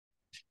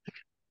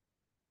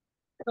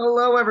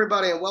Hello,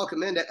 everybody, and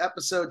welcome into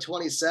episode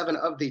 27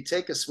 of the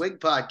Take a Swig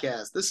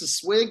podcast. This is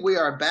Swig. We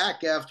are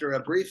back after a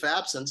brief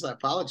absence. I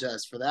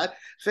apologize for that.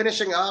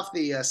 Finishing off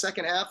the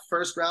second half,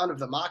 first round of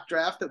the mock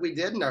draft that we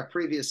did in our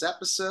previous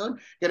episode.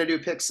 Going to do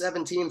picks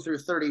 17 through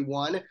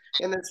 31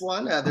 in this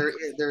one.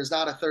 There's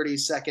not a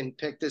 32nd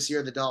pick this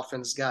year. The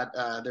Dolphins got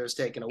theirs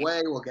taken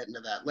away. We'll get into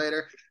that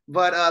later.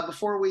 But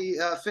before we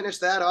finish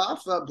that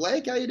off,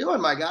 Blake, how you doing,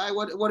 my guy?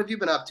 What have you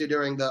been up to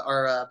during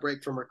our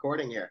break from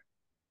recording here?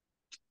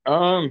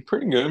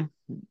 Pretty good.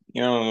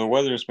 The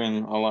weather's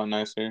been a lot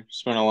nicer.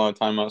 Spent a lot of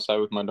time outside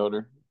with my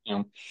daughter,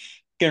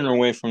 getting her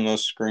away from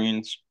those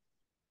screens.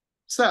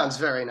 Sounds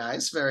very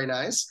nice, very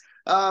nice.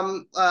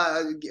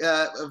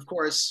 Of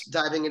course,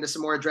 diving into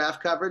some more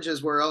draft coverage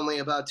as we're only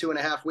about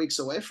 2.5 weeks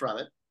away from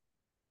it.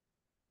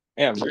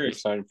 Yeah, I'm very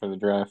excited for the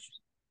draft.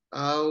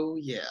 Oh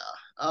yeah.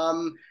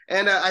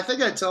 And I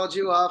think I told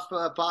you off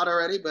pod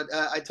already, but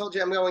I told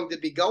you I'm going to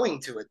be going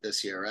to it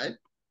this year, right?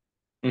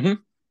 hmm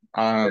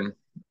Um,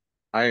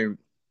 I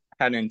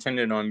had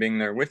intended on being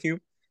there with you,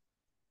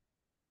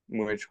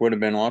 which would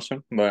have been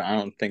awesome, but I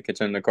don't think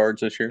it's in the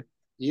cards this year.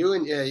 You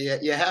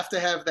have to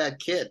have that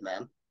kid,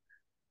 man.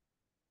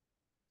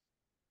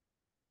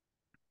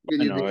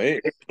 I know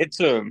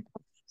it's a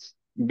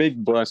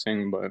big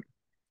blessing, but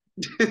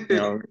you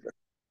know,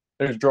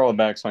 there's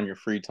drawbacks on your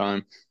free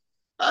time.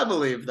 I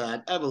believe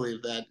that. I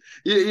believe that.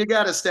 You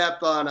got to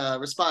step on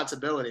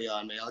responsibility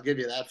on me. I'll give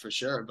you that for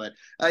sure. But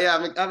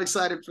yeah, I'm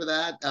excited for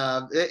that.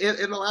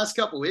 In the last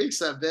couple of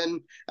weeks, I've been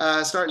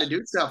starting to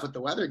do stuff with the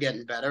weather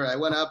getting better. I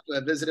went up,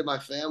 visited my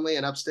family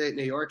in upstate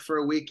New York for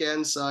a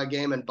weekend, saw a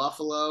game in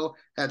Buffalo,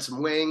 had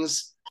some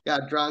wings,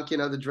 got drunk,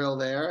 the drill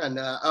there. And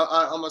I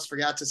almost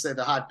forgot to say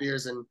the hot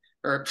beers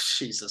or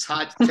Jesus,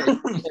 hot take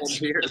cold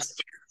beers.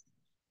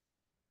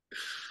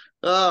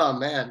 Oh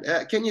man,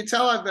 can you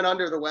tell I've been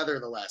under the weather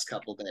the last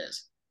couple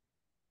days?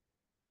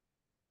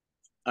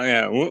 Oh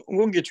yeah,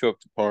 we'll get you up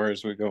to par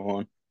as we go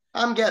on.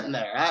 I'm getting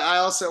there. I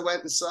also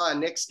went and saw a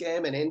Knicks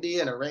game in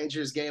Indy and a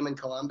Rangers game in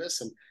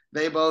Columbus, and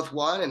they both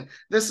won. And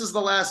this is the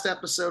last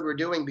episode we're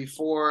doing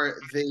before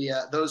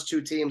the those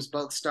two teams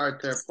both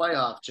start their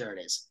playoff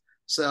journeys.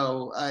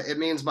 So it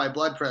means my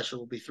blood pressure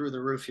will be through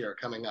the roof here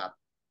coming up.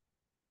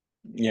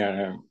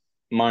 Yeah,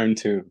 mine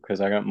too,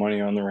 because I got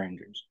money on the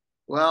Rangers.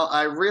 Well,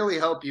 I really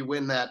hope you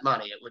win that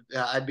money.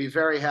 I'd be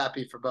very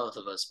happy for both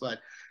of us. But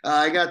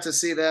I got to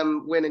see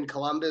them win in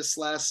Columbus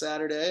last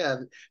Saturday.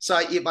 So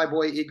I eat my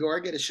boy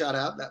Igor get a shout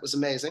out. That was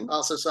amazing.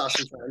 Also saw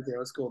some friends. It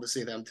was cool to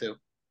see them too.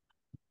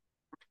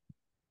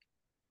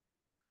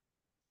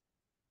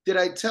 Did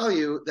I tell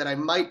you that I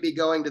might be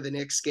going to the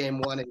Knicks game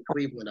one in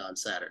Cleveland on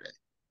Saturday?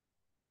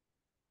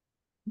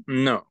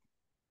 No,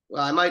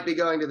 Well, I might be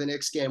going to the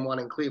Knicks game one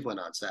in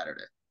Cleveland on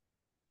Saturday.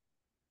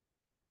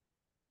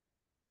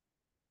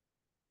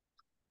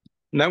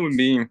 that would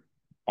be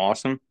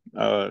awesome.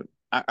 I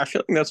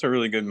feel like that's a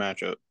really good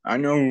matchup. I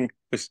know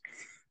this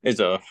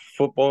is a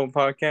football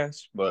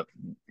podcast, but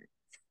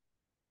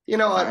You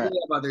know what? We I, have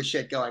other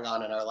shit going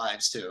on in our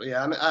lives too.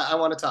 Yeah, I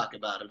want to talk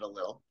about it a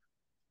little.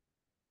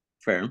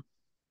 fair.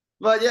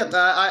 But yeah,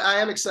 I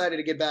am excited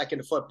to get back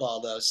into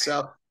football though.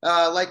 So,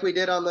 like we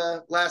did on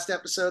the last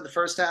episode, the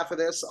first half of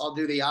this, I'll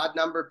do the odd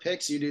number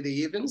picks, you do the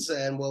evens,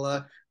 and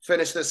we'll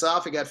finish this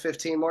off. We got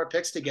 15 more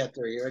picks to get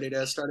through. You ready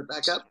to start it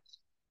back up?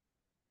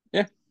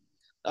 Yeah.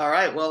 All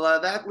right.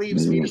 Well, that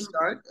leaves me to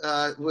start.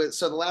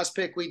 So the last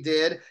pick we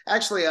did,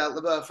 actually,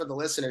 for the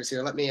listeners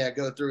here, let me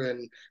go through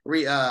and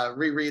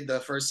reread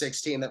the first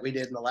 16 that we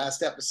did in the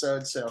last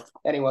episode. So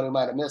anyone who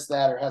might have missed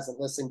that or hasn't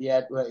listened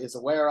yet is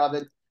aware of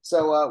it.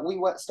 So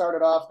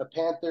started off the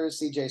Panthers,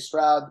 C.J.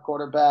 Stroud, the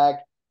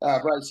quarterback,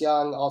 Bryce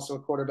Young, also a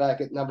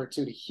quarterback at number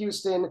 2 to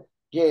Houston.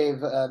 Gave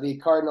the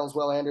Cardinals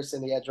Will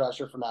Anderson, the edge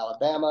rusher from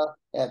Alabama,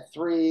 at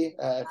 3.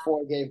 At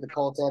 4, gave the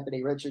Colts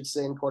Anthony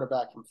Richardson,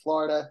 quarterback from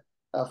Florida.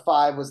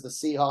 5 was the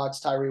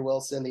Seahawks, Tyree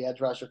Wilson, the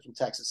edge rusher from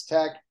Texas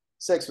Tech.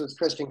 6 was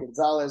Christian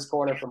Gonzalez,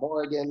 corner from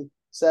Oregon.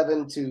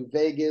 7 to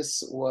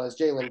Vegas was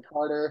Jalen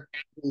Carter,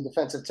 the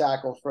defensive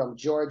tackle from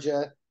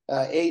Georgia.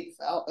 8,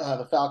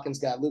 the Falcons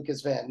got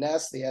Lucas Van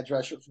Ness, the edge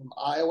rusher from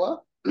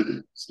Iowa.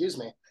 Excuse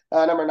me.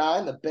 Number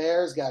 9, the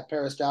Bears got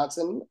Paris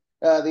Johnson,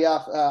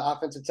 the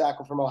offensive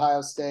tackle from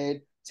Ohio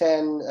State.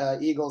 10,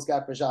 Eagles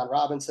got Bijan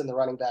Robinson, the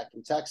running back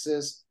from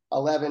Texas.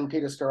 11,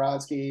 Peter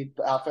Skoronski,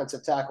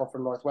 offensive tackle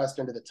from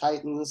Northwestern to the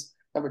Titans.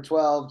 Number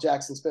 12,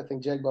 Jackson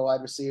Smith-Njigba,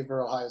 wide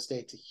receiver, Ohio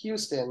State to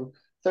Houston.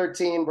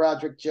 13,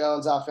 Broderick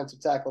Jones, offensive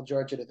tackle,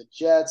 Georgia to the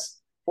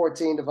Jets.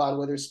 14, Devon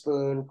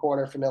Witherspoon,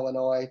 corner from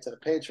Illinois to the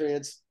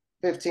Patriots.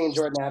 15,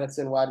 Jordan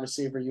Addison, wide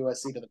receiver,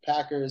 USC to the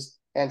Packers.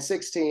 And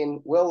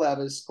 16, Will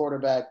Levis,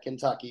 quarterback,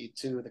 Kentucky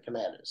to the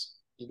Commanders.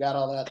 You got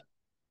all that?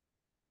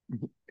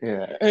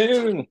 Yeah.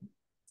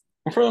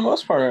 For the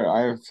most part,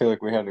 I feel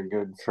like we had a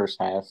good first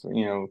half.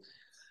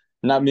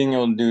 Not being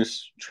able to do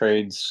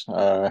trades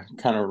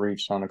kind of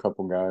reached on a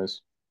couple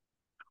guys.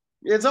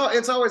 It's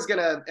always going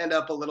to end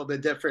up a little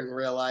bit different in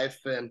real life,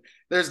 and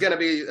there's going to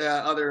be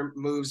other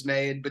moves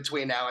made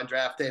between now and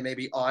draft day,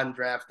 maybe on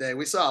draft day.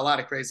 We saw a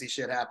lot of crazy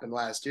shit happen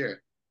last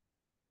year.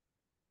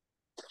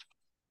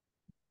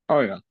 Oh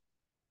yeah,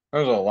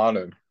 there was a lot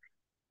of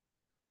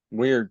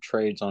weird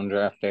trades on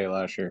draft day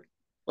last year.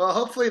 Well,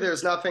 hopefully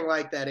there's nothing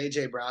like that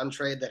AJ Brown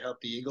trade that helped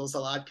the Eagles a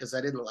lot because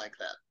I didn't like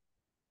that.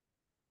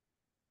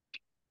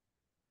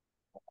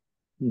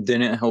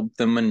 Didn't help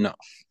them enough.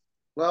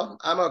 Well,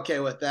 I'm okay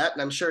with that,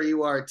 and I'm sure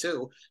you are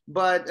too.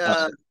 But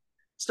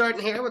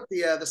starting here with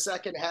the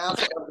second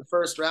half of the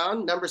first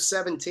round, number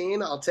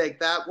 17, I'll take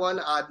that one,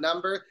 odd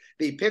number.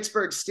 The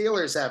Pittsburgh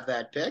Steelers have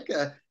that pick,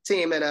 a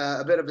team in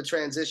a bit of a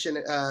transition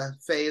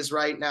phase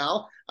right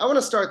now. I want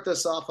to start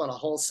this off on a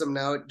wholesome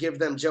note, give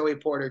them Joey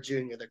Porter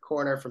Jr., the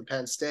corner from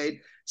Penn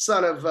State,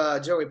 son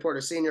of Joey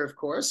Porter Sr., of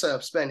course,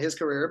 spent his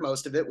career,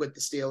 most of it, with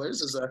the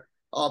Steelers as a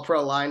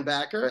all-pro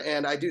linebacker,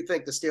 and I do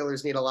think the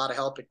Steelers need a lot of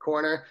help at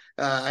corner.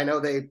 I know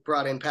they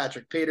brought in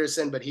Patrick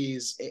Peterson, but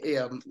he's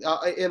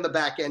in the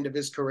back end of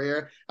his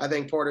career. I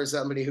think Porter's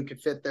somebody who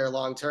could fit there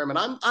long term, and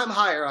I'm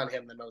higher on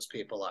him than most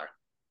people are.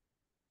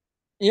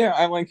 Yeah,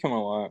 I like him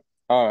a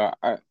lot.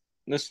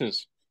 This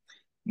is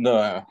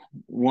the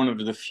one of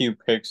the few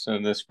picks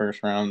of this first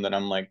round that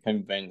I'm like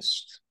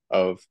convinced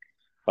of.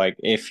 Like,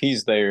 if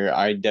he's there,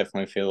 I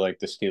definitely feel like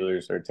the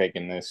Steelers are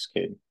taking this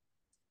kid.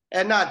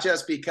 And not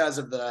just because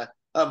of the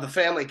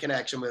family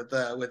connection with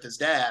his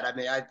dad. I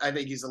mean, I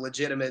think he's a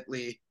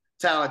legitimately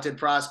talented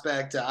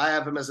prospect. I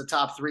have him as a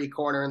top three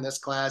corner in this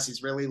class.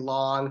 He's really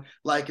long,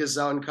 like his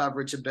zone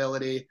coverage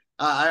ability.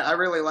 I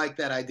really like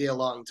that idea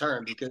long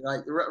term because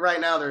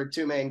right now there are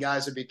two main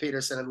guys would be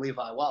Peterson and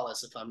Levi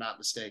Wallace, if I'm not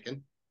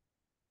mistaken.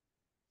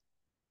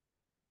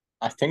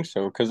 I think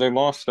so because they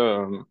lost.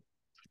 Uh,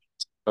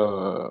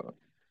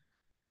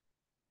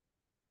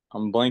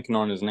 I'm blanking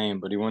on his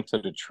name, but he went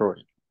to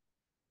Detroit.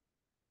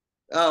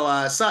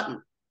 Oh,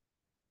 Sutton.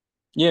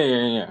 Yeah,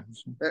 yeah, yeah.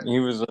 Uh, He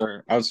was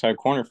outside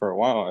corner for a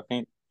while, I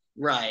think.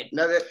 Right.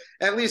 No,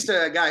 at least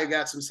a guy who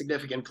got some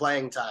significant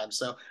playing time.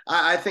 So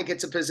I think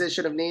it's a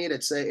position of need.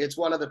 It's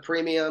one of the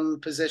premium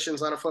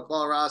positions on a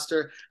football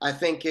roster. I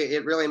think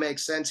it really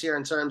makes sense here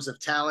in terms of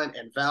talent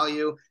and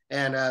value,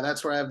 and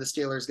that's where I have the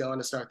Steelers going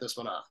to start this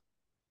one off.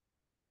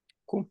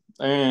 Cool.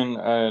 And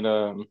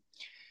at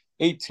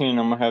 18,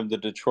 I'm gonna have the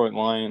Detroit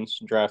Lions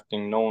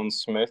drafting Nolan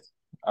Smith.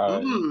 Uh,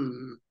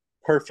 Mm.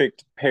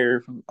 Perfect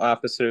pair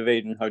opposite of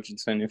Aiden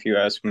Hutchinson, if you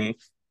ask me.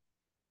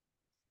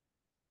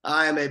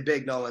 I am a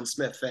big Nolan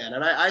Smith fan,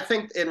 and I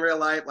think in real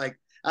life, like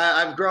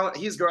I've grown,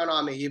 he's grown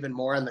on me even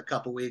more in the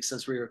couple weeks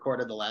since we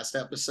recorded the last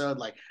episode.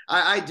 Like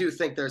I do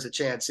think there's a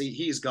chance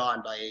he's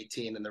gone by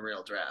 18 in the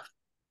real draft.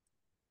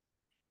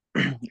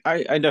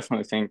 I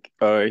definitely think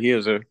he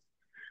has a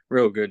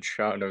real good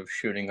shot of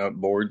shooting up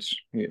boards.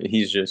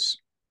 He's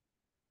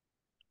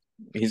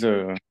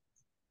a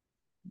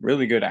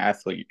really good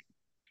athlete.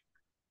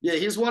 Yeah,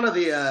 he's one of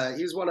the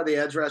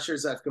edge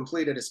rushers I've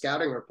completed a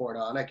scouting report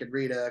on. I could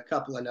read a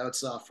couple of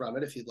notes off from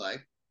it if you'd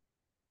like.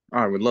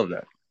 I would love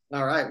that.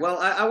 All right. Well,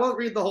 I won't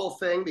read the whole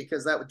thing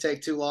because that would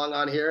take too long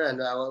on here, and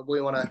we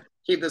want to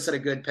keep this at a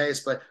good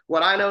pace. But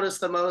what I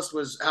noticed the most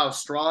was how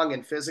strong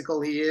and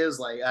physical he is,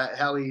 like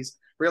how he's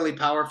really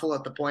powerful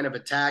at the point of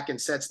attack and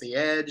sets the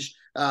edge.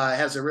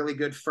 Has a really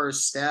good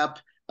first step,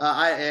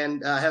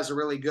 and has a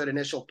really good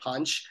initial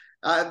punch.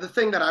 The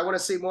thing that I want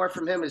to see more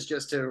from him is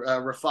just to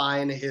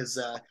refine his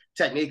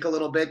technique a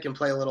little bit, can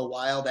play a little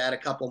wild, add a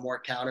couple more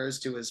counters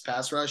to his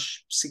pass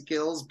rush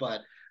skills,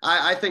 but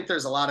I think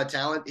there's a lot of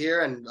talent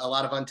here and a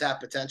lot of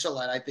untapped potential,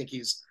 and I think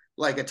he's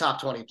like a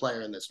top 20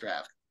 player in this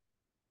draft.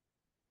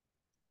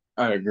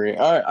 I agree.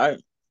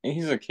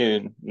 He's a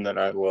kid that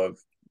I love.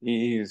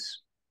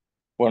 He's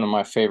one of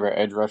my favorite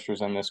edge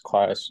rushers in this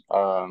class.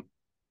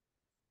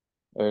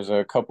 There's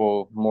a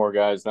couple more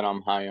guys that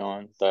I'm high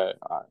on that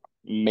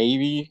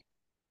maybe,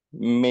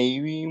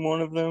 maybe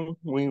one of them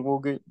we will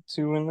get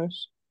to in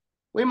this.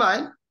 We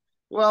might.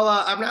 Well,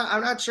 I'm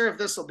not sure if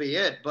this will be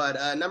it,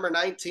 but number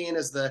 19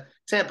 is the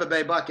Tampa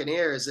Bay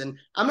Buccaneers, and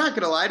I'm not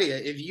going to lie to you.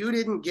 If you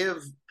didn't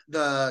give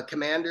the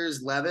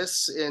Commanders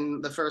Levis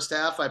in the first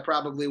half, I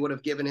probably would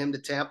have given him to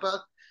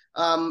Tampa.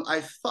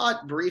 I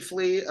thought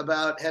briefly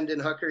about Hendon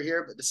Hooker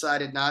here, but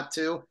decided not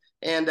to.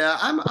 And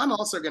I'm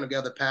also going to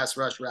go the pass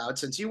rush route.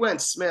 Since you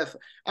went Smith,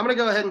 I'm going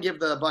to go ahead and give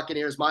the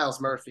Buccaneers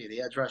Miles Murphy,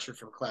 the edge rusher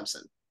from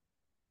Clemson.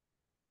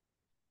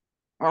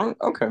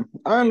 Okay,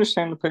 I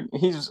understand the pick.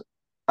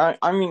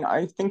 I mean,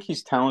 I think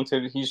he's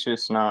talented. He's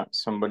just not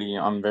somebody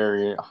I'm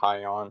very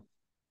high on.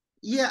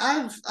 Yeah,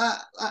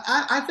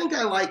 I think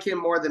I like him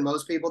more than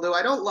most people do.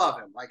 I don't love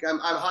him. Like I'm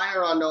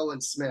higher on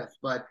Nolan Smith,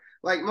 but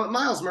like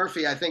Miles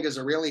Murphy, I think is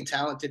a really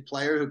talented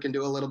player who can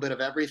do a little bit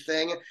of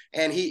everything.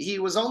 And he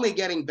was only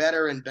getting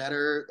better and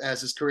better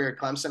as his career at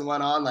Clemson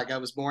went on. Like I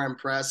was more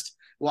impressed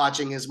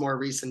watching his more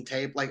recent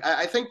tape. Like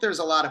I think there's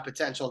a lot of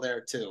potential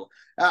there too.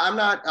 I'm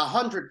not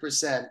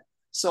 100%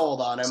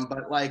 sold on him,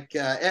 but like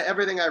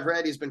everything I've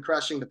read, he's been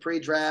crushing the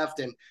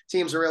pre-draft, and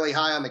teams are really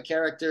high on the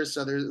character.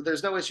 So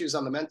there's no issues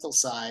on the mental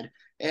side,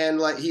 and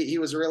like he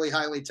was a really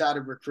highly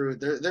touted recruit.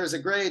 There's a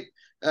great.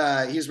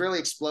 He's really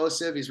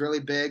explosive. He's really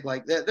big.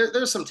 Like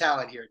there's some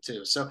talent here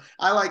too. So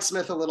I like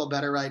Smith a little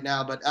better right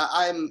now, but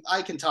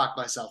I can talk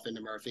myself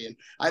into Murphy, and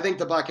I think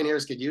the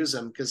Buccaneers could use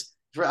him because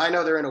I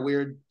know they're in a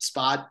weird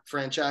spot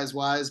franchise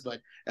wise, but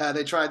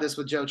they tried this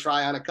with Joe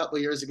Tryon a couple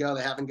of years ago.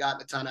 They haven't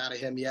gotten a ton out of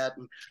him yet,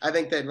 and I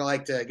think they'd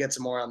like to get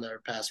some more on their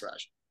pass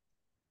rush.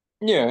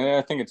 Yeah,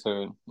 I think it's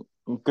a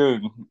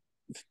good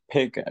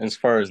pick as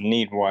far as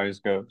need wise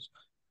goes.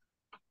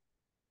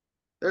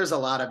 There's a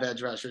lot of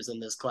edge rushers in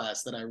this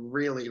class that I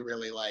really,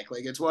 really like.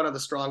 Like it's one of the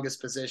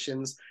strongest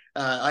positions.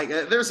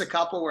 There's a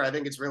couple where I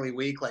think it's really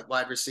weak, like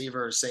wide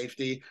receiver or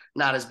safety.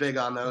 Not as big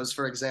on those,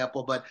 for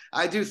example, but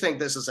I do think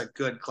this is a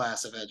good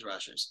class of edge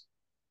rushers.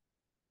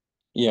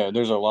 Yeah,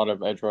 there's a lot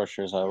of edge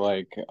rushers I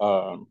like.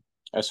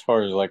 As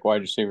far as like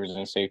wide receivers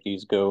and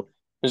safeties go,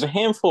 there's a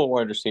handful of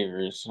wide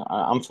receivers.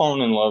 I'm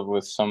falling in love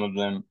with some of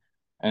them.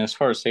 And as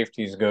far as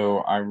safeties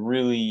go, I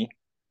really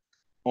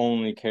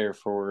only care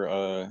for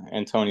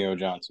Antonio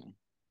Johnson.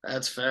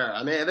 That's fair.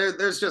 I mean,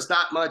 there's just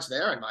not much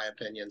there, in my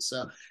opinion.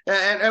 So,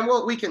 and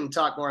we can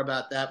talk more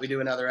about that. We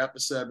do another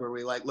episode where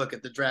we like look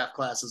at the draft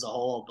class as a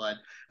whole. But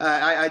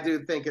I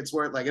do think it's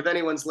worth like if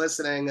anyone's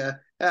listening,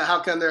 how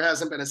come there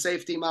hasn't been a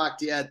safety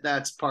mocked yet?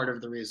 That's part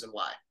of the reason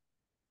why.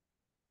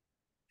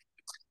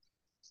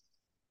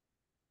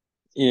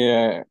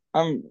 Yeah,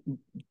 I'm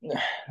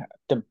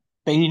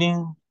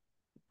debating.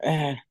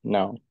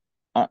 No,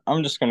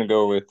 I'm just gonna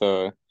go with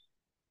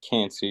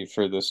Cansey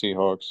for the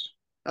Seahawks.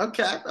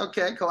 Okay.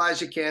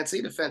 Kalijah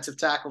Cansey, defensive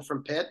tackle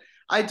from Pitt.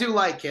 I do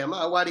like him.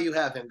 Why do you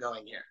have him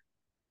going here?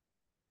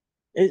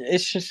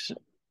 It's just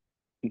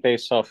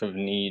based off of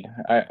need.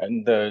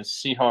 The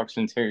Seahawks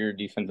interior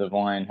defensive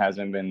line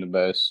hasn't been the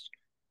best.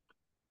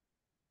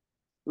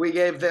 We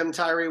gave them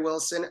Tyree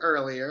Wilson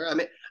earlier. I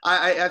mean,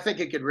 I think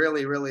it could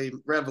really, really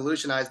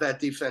revolutionize that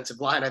defensive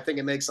line. I think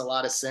it makes a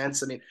lot of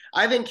sense. I mean,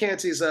 I think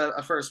Cansey's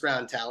a first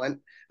round talent.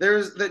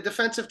 There's the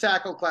defensive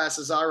tackle class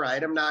is all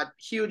right. I'm not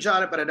huge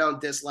on it, but I don't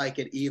dislike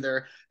it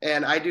either.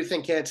 And I do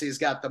think Cansey's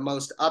got the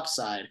most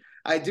upside.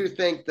 I do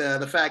think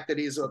the fact that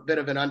he's a bit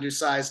of an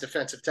undersized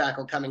defensive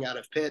tackle coming out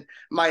of Pitt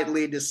might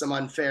lead to some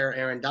unfair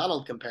Aaron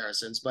Donald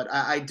comparisons, but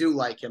I do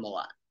like him a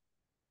lot.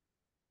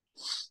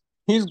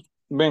 He's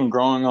been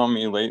growing on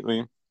me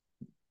lately.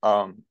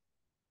 Um,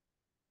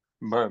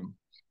 but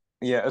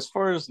yeah, as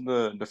far as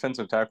the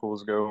defensive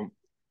tackles go,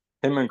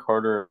 him and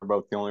Carter are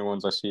about the only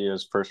ones I see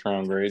as first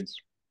round grades.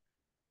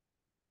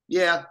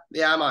 Yeah,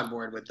 I'm on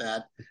board with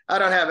that. I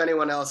don't have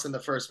anyone else in the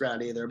first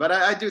round either, but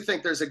I do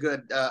think there's a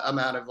good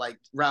amount of like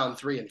round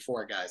 3 and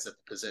 4 guys at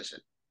the position.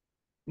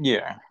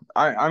 Yeah,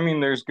 I mean,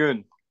 there's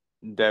good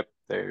depth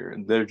there.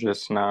 They're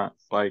just not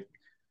like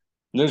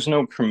there's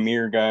no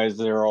premier guys.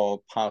 They're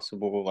all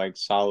possible like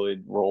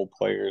solid role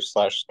players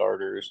slash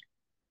starters.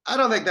 I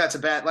don't think that's a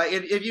bad like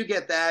if you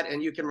get that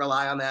and you can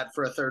rely on that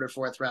for a third or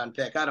fourth round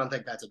pick. I don't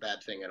think that's a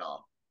bad thing at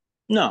all.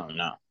 No,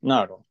 not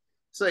at all.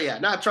 So yeah,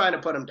 not trying to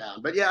put them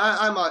down, but yeah,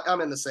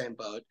 I'm in the same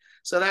boat.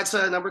 So that's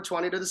number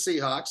 20 to the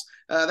Seahawks.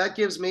 That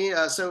gives me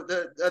so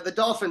the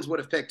Dolphins would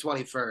have picked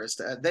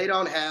 21st. They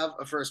don't have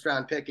a first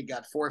round pick. It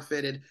got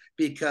forfeited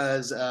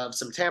because of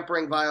some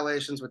tampering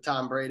violations with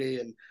Tom Brady,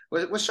 and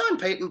was Sean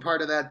Payton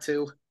part of that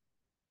too?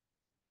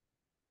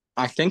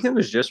 I think it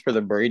was just for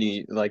the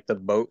Brady, like the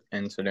boat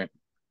incident.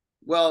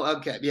 Well,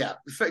 okay, yeah,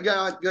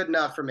 good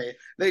enough for me.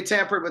 They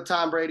tampered with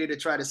Tom Brady to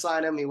try to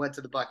sign him. He went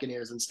to the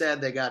Buccaneers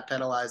instead. They got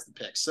penalized the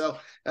pick, so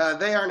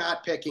they are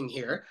not picking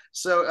here.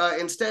 So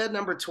instead,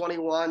 number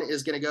 21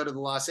 is going to go to the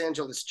Los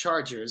Angeles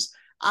Chargers.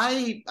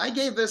 I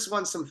gave this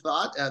one some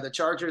thought. The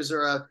Chargers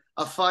are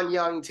a fun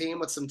young team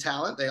with some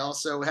talent. They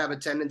also have a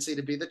tendency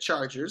to be the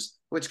Chargers,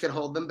 which can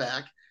hold them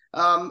back.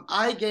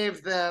 I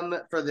gave them,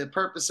 for the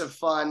purpose of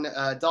fun,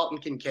 Dalton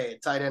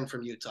Kincaid, tight end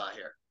from Utah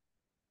here.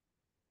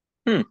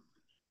 Hmm.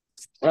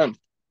 Well,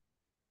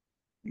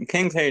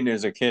 Kincaid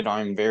is a kid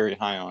I'm very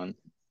high on.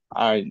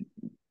 I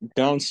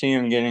don't see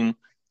him getting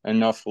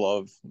enough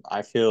love.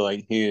 I feel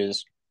like he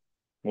is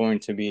going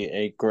to be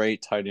a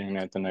great tight end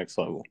at the next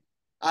level.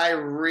 I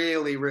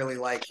really, really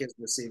like his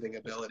receiving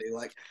ability.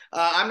 Like,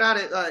 I'm not.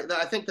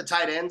 I think the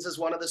tight ends is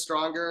one of the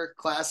stronger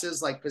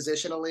classes, like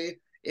positionally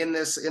in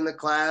the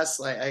class.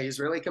 Like, he's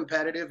really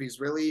competitive.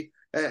 He's really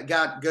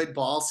got good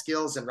ball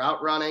skills and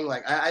route running.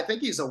 Like, I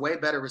think he's a way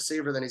better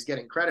receiver than he's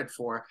getting credit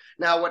for.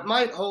 Now, what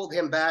might hold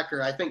him back,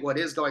 or I think what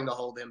is going to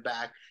hold him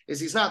back, is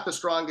he's not the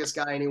strongest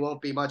guy, and he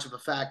won't be much of a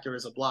factor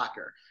as a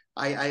blocker.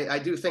 I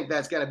do think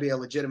that's going to be a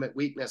legitimate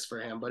weakness for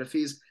him. But if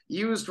he's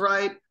used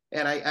right,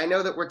 and I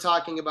know that we're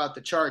talking about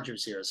the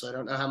Chargers here, so I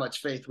don't know how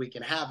much faith we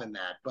can have in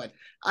that, but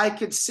I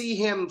could see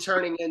him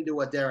turning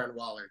into a Darren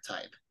Waller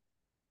type.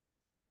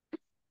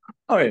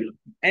 Oh yeah,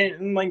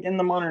 and like in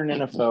the modern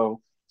NFL,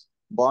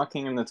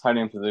 blocking in the tight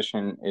end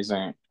position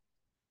isn't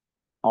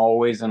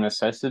always a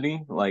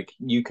necessity. Like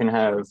you can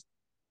have.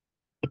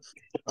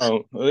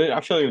 Oh, I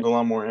feel like there's a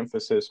lot more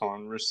emphasis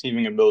on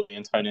receiving ability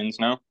in tight ends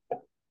now.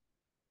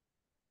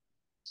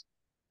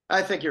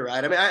 I think you're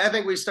right. I mean, I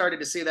think we started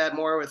to see that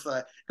more with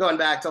going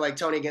back to like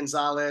Tony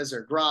Gonzalez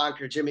or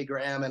Gronk or Jimmy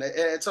Graham, and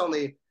it's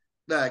only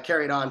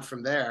carried on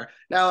from there.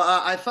 Now,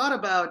 I thought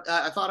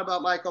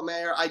about Michael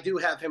Mayer. I do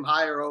have him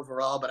higher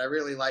overall, but I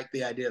really like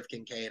the idea of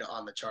Kincaid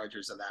on the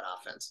Chargers in that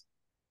offense.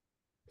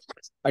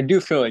 I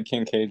do feel like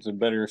Kincaid's a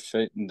better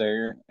fit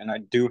there, and I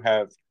do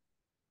have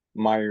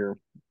Meyer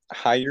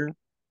higher,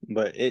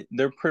 but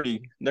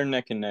they're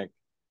neck and neck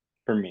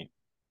for me.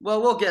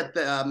 Well, we'll get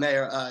the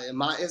Mayor.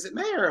 Is it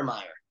Mayor or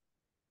Meyer?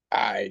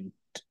 I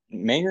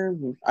Mayer,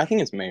 I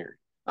think it's Mayer.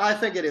 I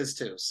think it is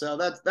too. So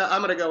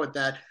I'm going to go with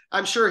that.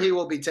 I'm sure he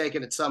will be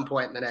taken at some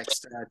point in the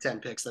next 10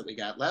 picks that we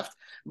got left.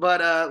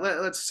 But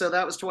let's. So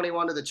that was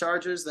 21 to the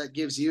Chargers. That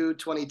gives you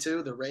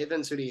 22. The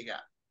Ravens. Who do you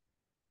got?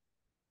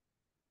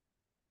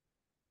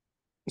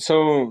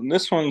 So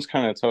this one's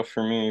kind of tough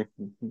for me,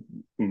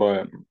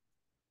 but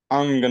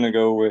I'm gonna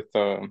go with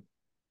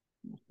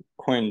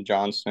Quinn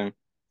Johnston.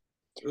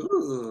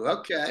 Ooh,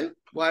 okay.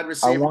 Wide I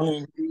receiver,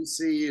 wanted,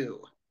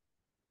 ECU.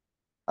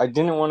 I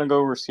didn't want to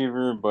go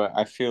receiver, but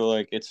I feel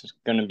like it's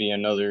gonna be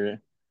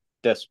another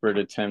desperate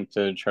attempt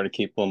to try to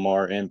keep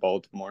Lamar in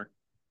Baltimore.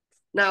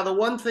 Now, the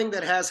one thing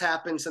that has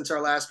happened since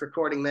our last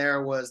recording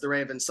there was the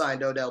Ravens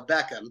signed Odell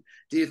Beckham.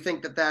 Do you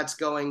think that that's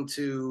going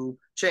to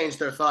change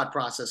their thought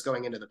process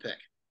going into the pick?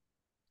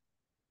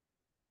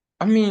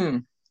 I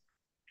mean,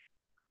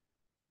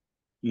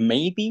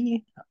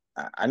 maybe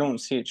I don't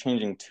see it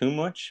changing too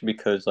much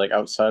because like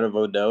outside of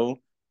Odell,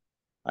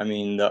 I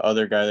mean the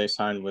other guy they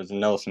signed was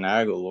Nelson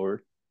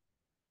Aguilar.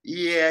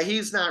 Yeah,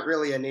 he's not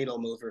really a needle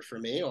mover for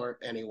me or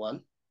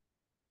anyone.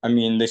 I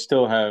mean they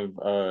still have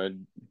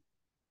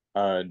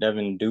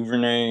Devin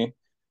Duvernay,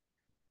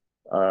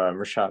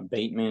 Rashad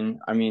Bateman.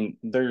 I mean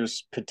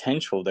there's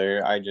potential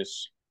there. I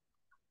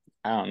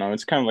don't know.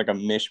 It's kind of like a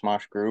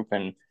mishmash group,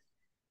 and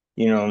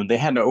they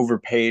had to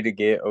overpay to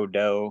get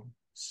Odell,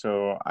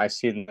 so I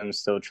see them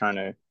still trying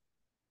to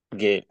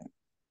get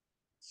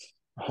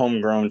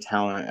homegrown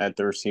talent at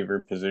the receiver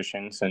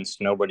position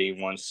since nobody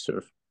wants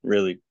to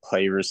really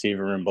play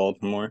receiver in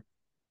Baltimore.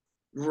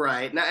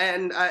 Right. Now,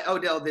 and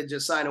Odell did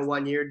just sign a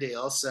 1 year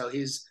deal, so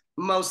he's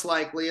most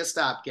likely a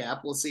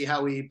stopgap. We'll see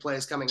how he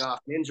plays coming off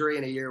an injury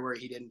in a year where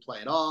he didn't play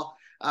at all.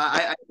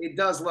 It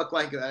does look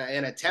like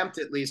an attempt,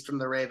 at least from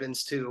the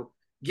Ravens, to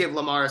give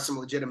Lamar some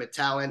legitimate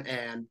talent.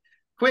 And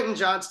Quentin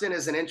Johnston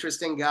is an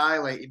interesting guy,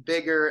 like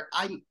bigger.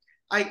 I,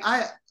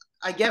 I,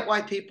 I get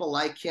why people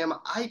like him.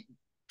 I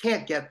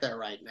can't get there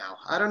right now.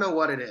 I don't know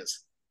what it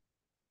is.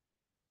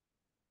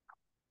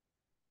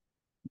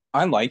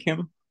 I like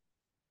him,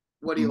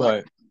 What do you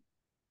like? but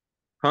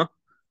huh?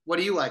 What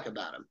do you like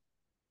about him?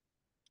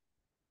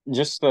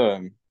 Just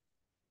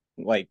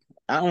like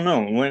I don't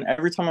know. When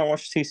every time I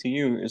watched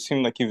TCU, it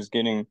seemed like he was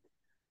getting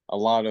a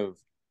lot of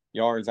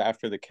yards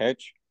after the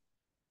catch.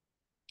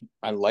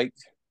 I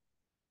liked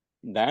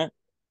that.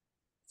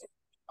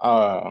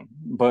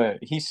 But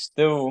he's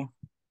still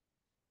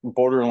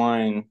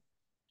borderline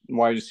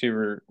wide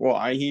receiver.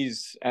 Well,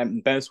 he's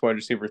at best wide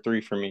receiver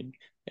three for me,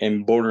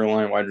 and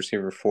borderline wide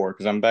receiver four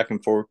because I'm back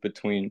and forth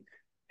between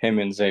him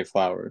and Zay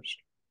Flowers.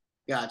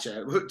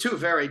 Gotcha. Two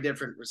very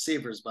different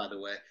receivers, by the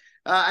way.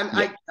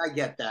 Yeah. I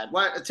get that.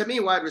 To me,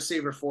 wide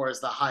receiver four is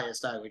the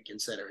highest I would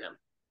consider him.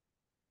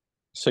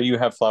 So you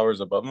have Flowers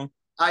above him?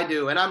 I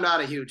do, and I'm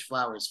not a huge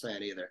Flowers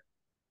fan either.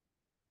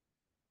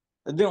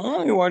 The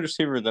only wide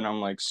receiver that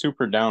I'm like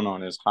super down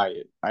on is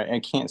Hyatt. I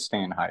can't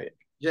stand Hyatt.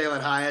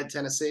 Jalen Hyatt,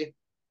 Tennessee.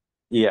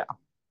 Yeah.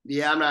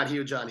 Yeah, I'm not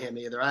huge on him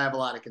either. I have a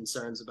lot of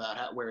concerns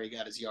about where he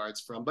got his yards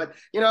from. But,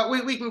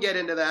 we can get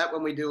into that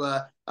when we do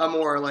a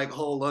more like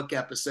whole look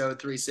episode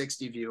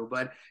 360 view.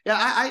 But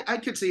yeah, I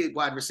could see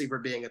wide receiver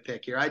being a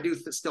pick here. I do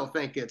still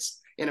think it's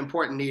an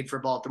important need for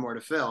Baltimore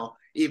to fill,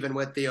 even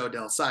with the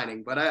Odell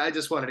signing. But I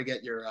just wanted to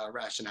get your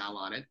rationale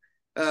on it.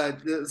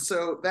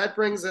 So that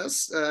brings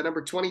us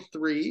number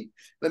 23,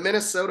 the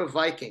Minnesota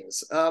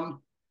Vikings.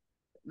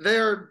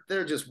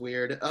 They're just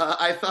weird.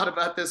 I thought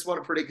about this one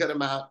a pretty good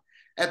amount.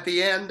 At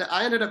the end,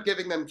 I ended up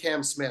giving them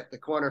Cam Smith, the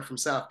corner from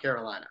South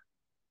Carolina.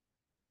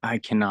 I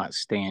cannot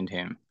stand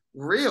him.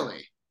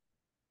 Really?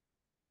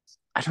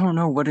 I don't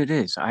know what it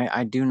is.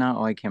 I do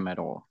not like him at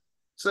all.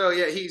 So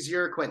yeah, he's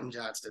your Quentin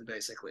Johnston,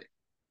 basically.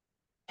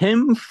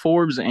 Him,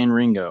 Forbes, and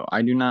Ringo.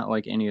 I do not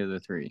like any of the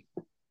three.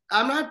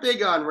 I'm not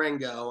big on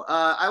Ringo.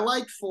 I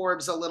like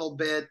Forbes a little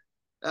bit,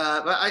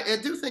 but I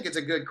do think it's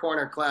a good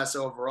corner class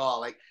overall.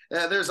 Like,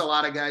 there's a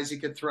lot of guys you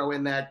could throw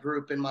in that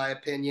group, in my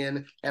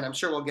opinion, and I'm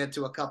sure we'll get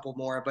to a couple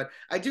more. But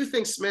I do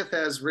think Smith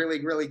has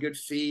really, really good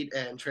feet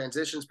and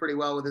transitions pretty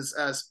well with his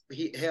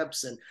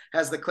hips and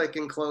has the click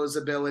and close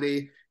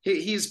ability.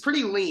 He's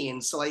pretty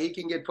lean, so like he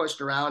can get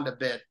pushed around a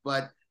bit,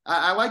 but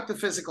I like the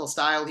physical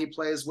style he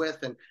plays with,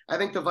 and I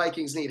think the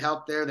Vikings need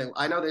help there.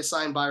 I know they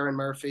signed Byron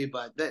Murphy,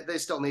 but they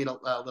still need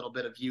a little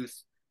bit of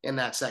youth in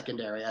that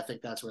secondary. I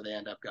think that's where they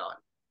end up going.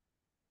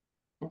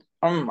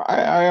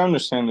 I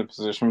understand the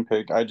position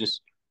pick.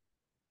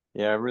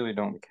 Yeah, I really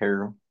don't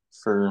care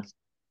for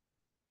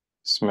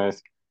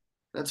Smith.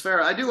 That's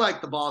fair. I do like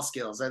the ball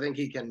skills. I think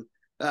he can.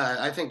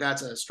 I think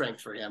that's a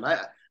strength for him. I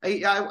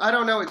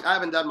don't know. I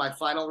haven't done my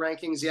final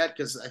rankings yet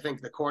because I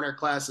think the corner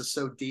class is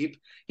so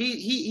deep.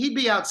 He'd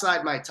be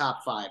outside my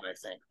top five, I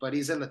think, but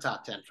he's in the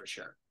top 10 for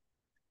sure.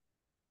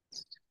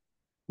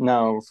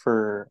 Now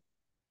for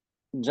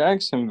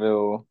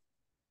Jacksonville,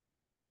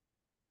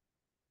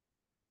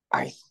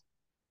 I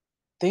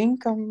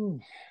think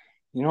you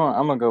know what,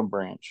 I'm gonna go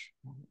Branch.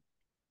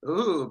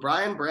 Ooh,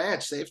 Brian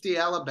Branch, safety,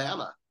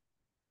 Alabama.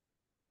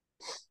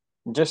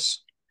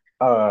 Just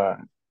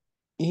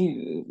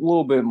he a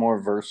little bit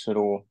more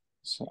versatile.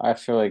 So I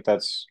feel like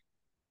that's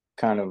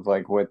kind of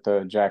like what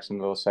the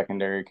Jacksonville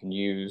secondary can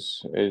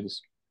use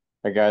is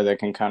a guy that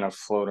can kind of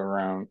float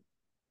around.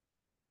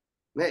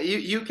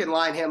 You can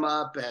line him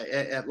up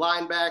at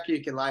linebacker.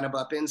 You can line him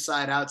up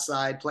inside,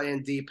 outside,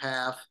 playing deep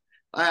half.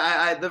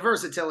 The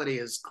versatility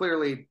is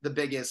clearly the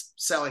biggest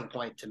selling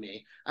point to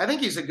me. I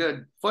think he's a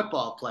good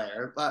football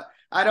player, but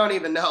I don't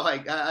even know.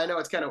 Like I know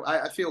it's kind of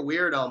I feel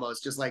weird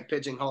almost just like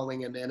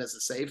pigeonholing him in as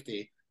a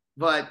safety.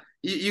 But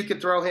you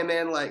could throw him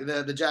in like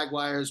the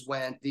Jaguars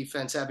went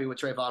defense heavy with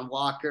Trayvon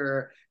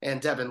Walker and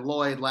Devin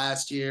Lloyd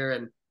last year,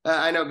 and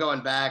I know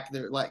going back,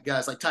 they're like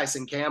guys like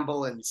Tyson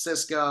Campbell and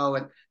Cisco,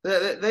 and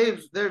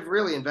they've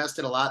really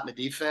invested a lot in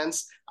the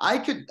defense. I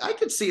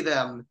could see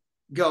them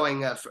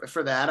going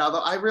for that.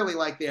 Although I really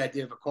like the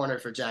idea of a corner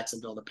for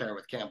Jacksonville to pair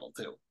with Campbell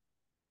too.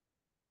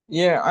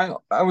 Yeah,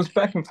 I was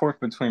back and forth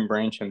between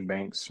Branch and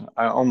Banks.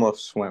 I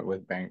almost went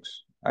with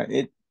Banks.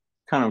 It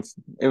kind of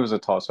it was a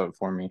toss up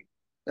for me.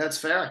 That's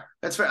fair.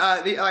 That's fair.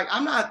 Like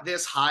I'm not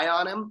this high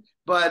on him,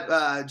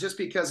 but just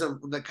because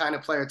of the kind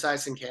of player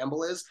Tyson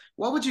Campbell is,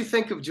 what would you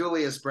think of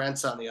Julius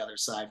Brents on the other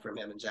side from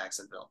him in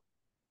Jacksonville?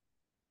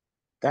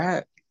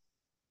 That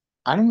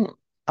I don't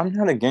I'm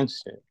not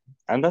against it.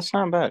 And that's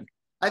not bad.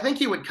 I think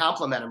he would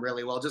complement him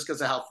really well just because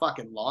of how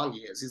fucking long he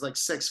is. He's like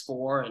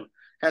 6'4" and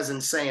has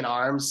insane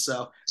arms.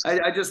 So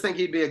I just think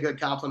he'd be a good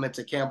complement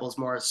to Campbell's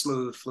more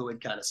smooth,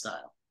 fluid kind of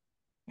style.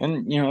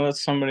 And you know,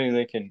 that's somebody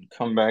they could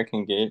come back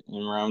and get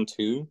in round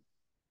two.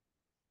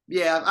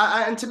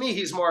 Yeah, and to me,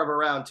 he's more of a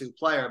round two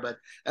player, but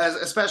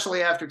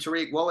especially after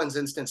Tariq Woolen's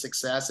instant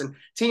success, and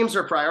teams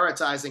are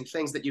prioritizing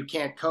things that you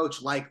can't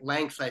coach, like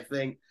length. I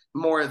think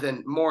more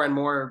and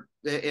more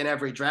in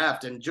every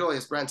draft, and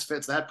Julius Brents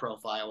fits that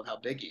profile with how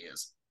big he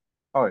is.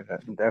 Oh yeah,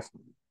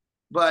 definitely.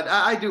 But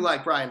I do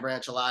like Brian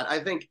Branch a lot. I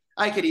think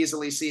I could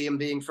easily see him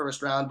being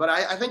first round, but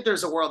I think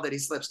there's a world that he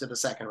slips to the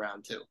second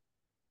round too.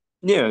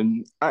 Yeah,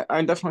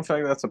 I definitely feel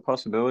like that's a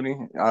possibility.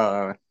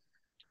 I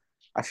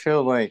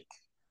feel like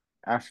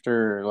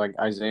after like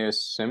Isaiah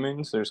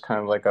Simmons, there's kind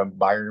of like a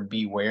buyer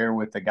beware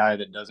with the guy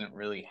that doesn't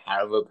really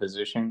have a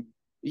position.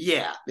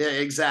 Yeah,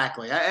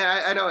 exactly.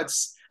 I know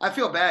it's. I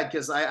feel bad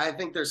because I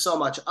think there's so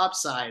much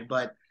upside,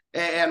 but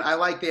and I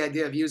like the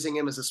idea of using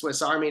him as a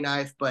Swiss Army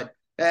knife. But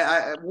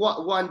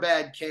one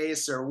bad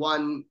case or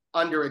one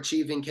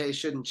underachieving case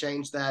shouldn't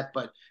change that.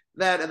 But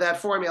that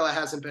formula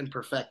hasn't been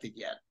perfected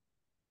yet.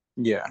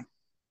 Yeah.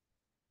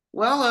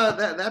 Well,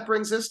 that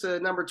brings us to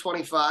number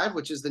 25,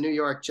 which is the New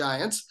York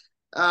Giants.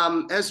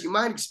 As you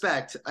might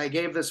expect, I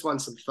gave this one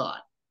some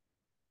thought.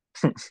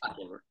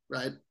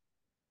 Right?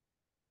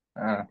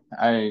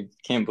 I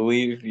can't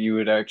believe you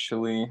would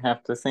actually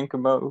have to think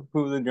about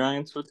who the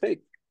Giants would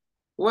take.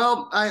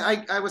 Well,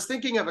 I was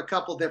thinking of a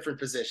couple different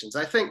positions.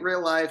 I think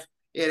real life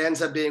it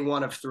ends up being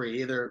one of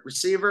three, either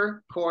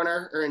receiver,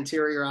 corner, or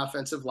interior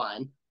offensive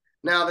line.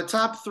 Now the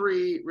top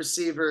three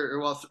receiver,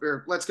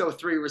 or let's go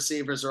three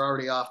receivers are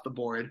already off the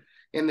board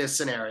in this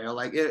scenario.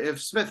 Like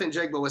if Smith and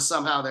Jigba was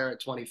somehow there at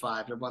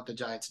 25, I want the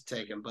Giants to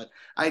take him, but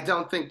I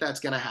don't think that's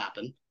going to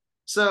happen.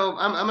 So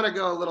I'm going to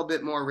go a little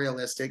bit more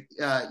realistic.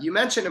 You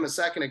mentioned him a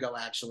second ago,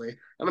 actually.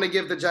 I'm going to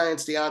give the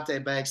Giants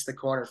Deontay Banks, the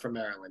corner from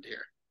Maryland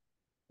here.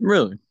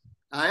 Really?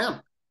 I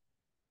am.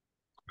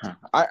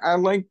 I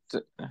liked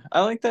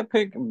I like that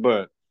pick,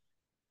 but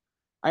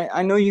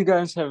I know you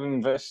guys have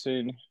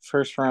invested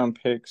first round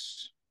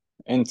picks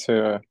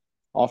into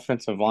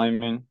offensive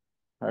linemen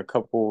a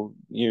couple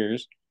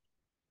years,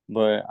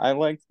 but I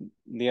like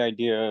the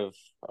idea of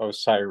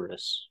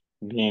Osiris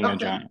being a Okay.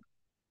 Giant.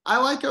 I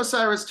like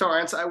Osiris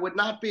Torrance. I would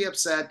not be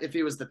upset if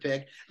he was the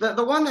pick.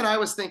 The one that I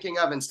was thinking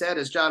of instead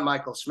is John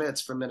Michael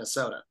Schmitz from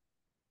Minnesota.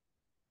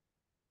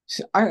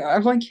 I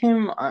like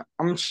him.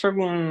 I'm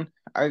struggling.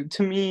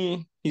 To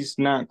me, he's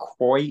not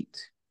quite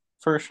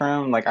first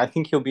round. Like I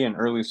think he'll be an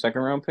early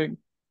second round pick.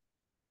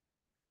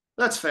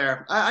 That's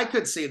fair. I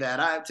could see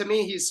that. To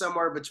me, he's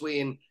somewhere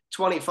between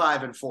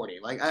 25 and 40.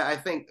 Like I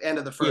think end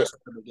of the Yeah, first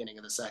or beginning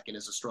of the second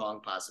is a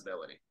strong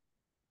possibility.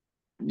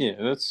 yeah,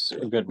 that's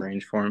a good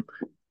range for him.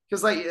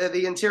 Because like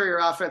the interior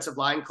offensive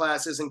line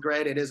class isn't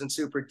great. It isn't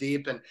super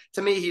deep, and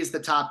to me, he's the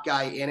top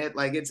guy in it.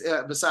 Like it's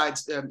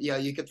besides, yeah,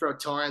 you could throw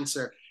Torrance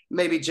or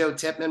maybe Joe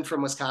Tipman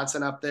from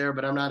Wisconsin up there,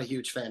 but I'm not a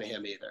huge fan of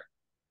him either.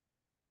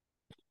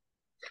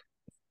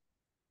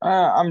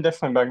 I'm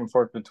definitely back and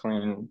forth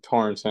between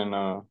Torrance and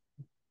oh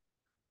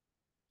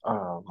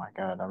my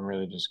God, I'm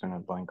really just gonna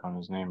blank on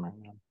his name right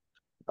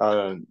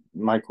now.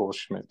 Michael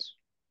Schmitz.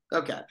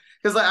 Okay,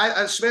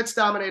 because Schmitz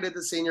dominated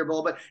the Senior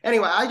Bowl, but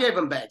anyway, I gave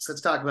him Banks. Let's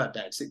talk about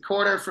Banks.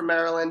 Corner from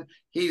Maryland.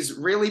 He's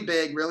really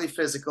big, really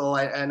physical.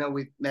 I know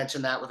we've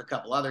mentioned that with a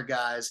couple other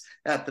guys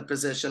at the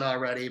position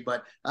already,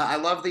 but I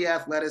love the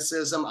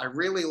athleticism. I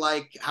really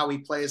like how he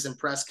plays in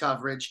press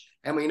coverage.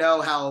 And we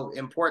know how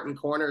important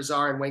corners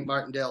are in Wink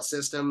Martindale's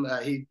system.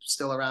 He's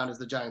still around as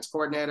the Giants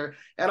coordinator.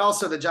 And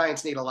also, the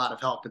Giants need a lot of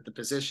help at the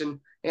position.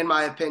 In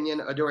my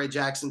opinion, Adoree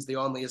Jackson's the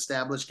only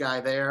established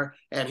guy there,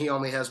 and he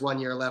only has 1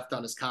 year left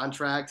on his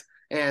contract.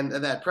 And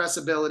that press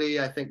ability,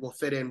 I think, will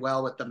fit in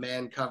well with the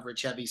man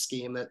coverage heavy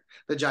scheme that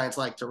the Giants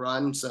like to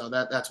run. So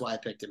that's why I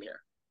picked him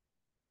here.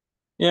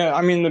 Yeah,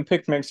 I mean the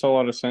pick makes a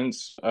lot of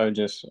sense.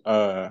 Just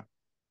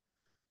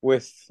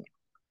with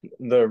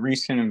the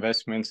recent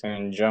investments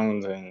in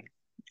Jones and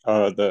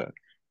the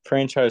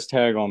franchise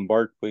tag on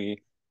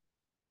Barkley,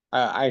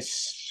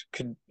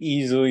 could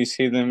easily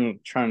see them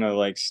trying to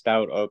like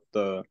stout up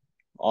the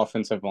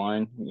offensive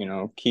line. You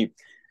know, keep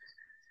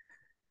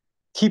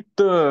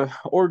the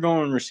or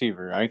going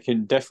receiver. I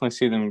could definitely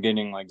see them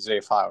getting like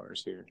Zay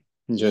Flowers here.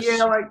 Yeah, Just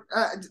like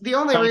the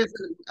only kind of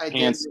reason I did.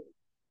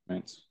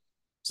 enhance.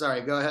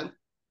 Sorry, go ahead.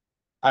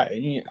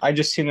 I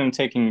just see them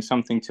taking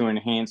something to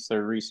enhance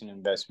their recent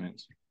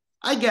investments.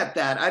 I get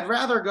that. I'd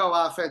rather go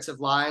offensive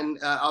line,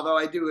 although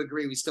I do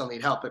agree we still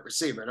need help at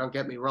receiver. Don't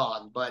get me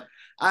wrong, but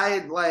I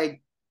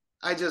like.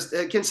 I just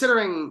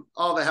considering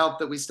all the help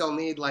that we still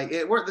need,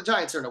 the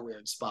Giants are in a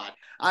weird spot.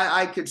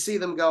 I could see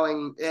them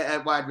going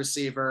at wide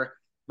receiver,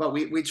 but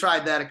we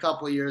tried that a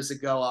couple of years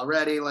ago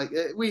already.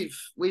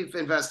 We've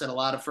invested a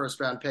lot of first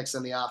round picks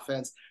in the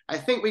offense. I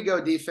think we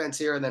go defense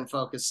here and then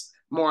focus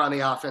more on the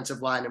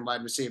offensive line and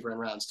wide receiver in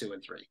rounds 2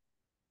 and 3.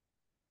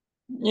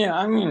 Yeah,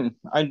 I mean,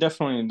 I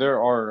definitely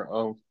there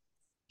are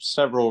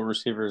several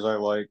receivers I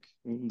like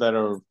that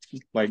are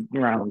like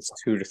rounds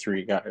 2 to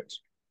 3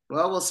 guys.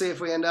 Well, we'll see if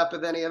we end up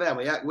with any of them.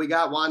 We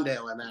got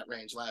Wandale in that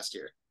range last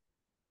year.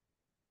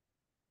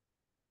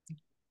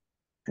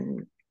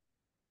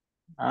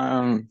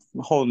 I'm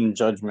holding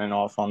judgment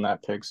off on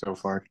that pick so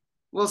far.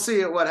 We'll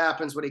see what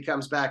happens when he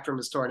comes back from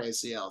his torn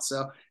ACL.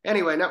 So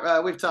anyway,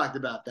 we've talked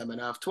about them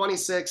enough.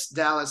 26,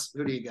 Dallas.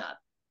 Who do you got?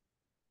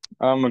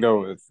 I'm gonna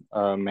go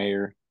with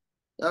Mayer.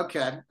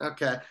 Okay.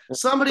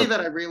 Somebody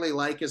that I really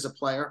like as a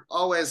player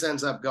always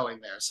ends up going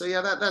there. So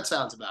yeah, that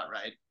sounds about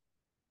right.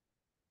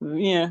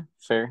 Yeah,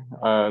 fair.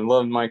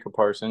 Love Micah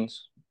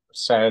Parsons.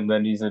 Sad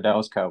that he's a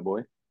Dallas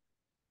Cowboy.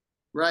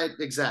 Right,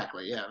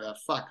 exactly. Yeah,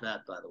 fuck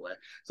that, by the way.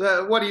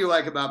 So, what do you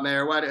like about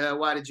Mayer?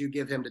 Why did you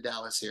give him to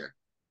Dallas here?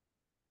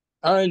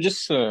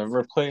 Just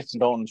replace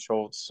Dalton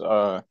Schultz.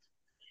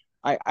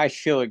 I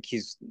feel like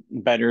he's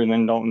better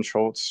than Dalton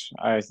Schultz.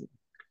 I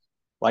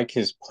like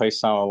his play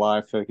style a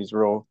lot. I feel like he's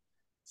real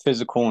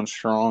physical and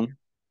strong.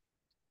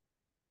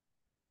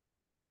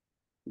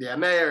 Yeah,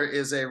 Mayer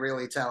is a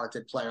really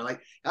talented player.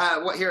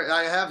 What here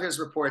I have his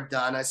report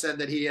done. I said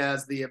that he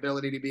has the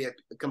ability to be a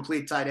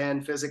complete tight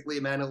end, physically,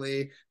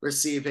 mentally,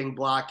 receiving,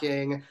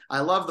 blocking.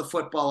 I love the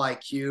football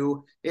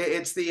IQ.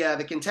 It's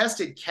the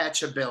contested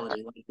catch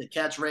ability, like the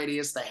catch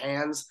radius, the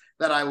hands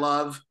that I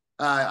love.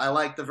 I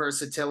like the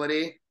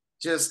versatility.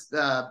 Just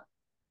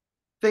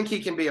think he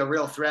can be a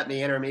real threat in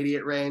the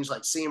intermediate range,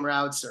 like seam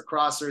routes or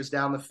crossers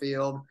down the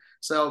field.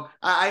 So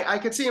I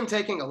could see him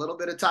taking a little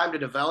bit of time to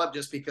develop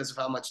just because of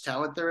how much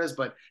talent there is.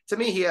 But to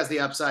me, he has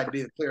the upside to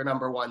be the clear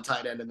number one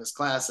tight end in this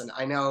class. And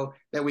I know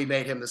that we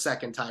made him the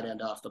second tight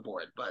end off the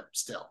board, but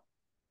still.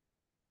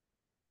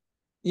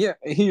 Yeah,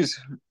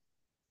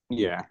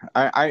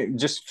 I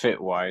just fit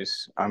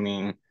wise. I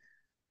mean,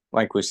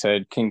 like we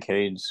said,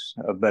 Kincaid's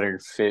a better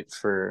fit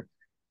for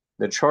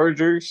the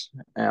Chargers,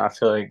 and I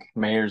feel like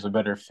Mayer's a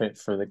better fit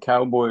for the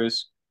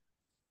Cowboys.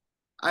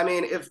 I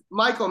mean, if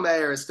Michael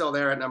Mayer is still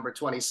there at number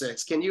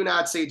 26, can you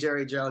not see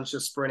Jerry Jones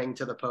just sprinting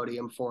to the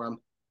podium for him?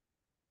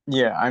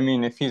 Yeah, I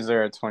mean, if he's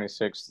there at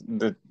 26,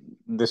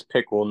 this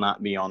pick will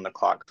not be on the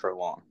clock for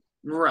long.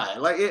 Right.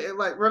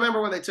 Like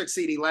remember when they took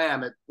CeeDee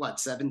Lamb at what,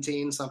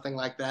 17, something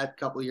like that, a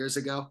couple of years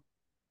ago?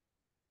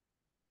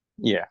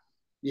 Yeah.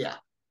 Yeah.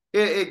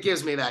 It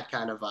gives me that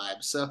kind of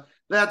vibe. So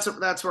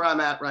that's where I'm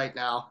at right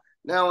now.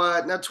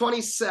 Now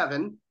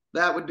 27,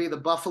 that would be the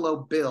Buffalo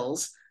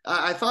Bills.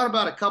 I thought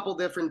about a couple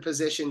different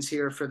positions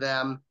here for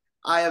them.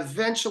 I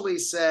eventually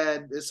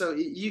said, so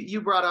you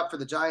brought up for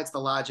the Giants the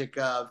logic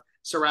of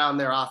surround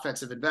their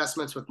offensive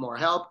investments with more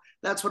help.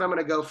 That's what I'm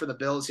going to go for the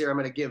Bills here. I'm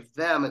going to give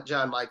them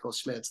John Michael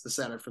Schmitz, the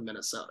center from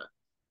Minnesota.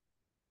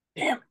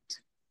 Damn it.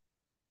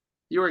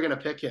 You were going to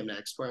pick him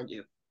next, weren't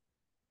you?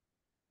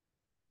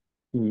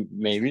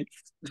 Maybe.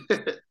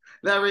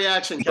 That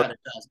reaction kind of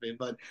tells me,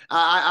 but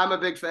I'm a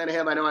big fan of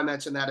him. I know I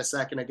mentioned that a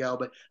second ago,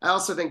 but I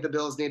also think the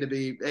Bills need to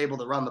be able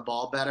to run the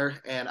ball better.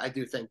 And I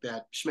do think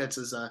that Schmitz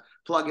is a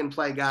plug and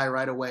play guy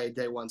right away,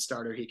 day one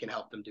starter. He can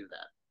help them do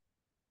that.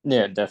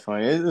 Yeah,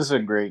 definitely. It is a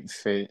great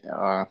fit.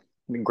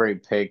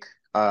 Great pick.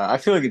 I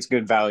feel like it's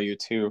good value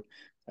too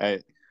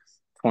at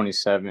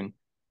 27.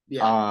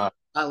 Yeah, Uh,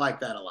 I like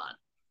that a lot.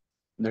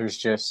 there's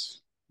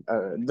just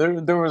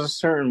there was a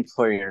certain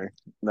player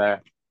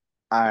that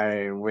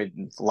I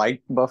would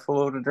like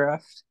Buffalo to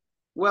draft.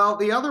 Well,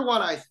 the other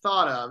one I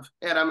thought of,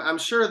 and I'm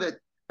sure that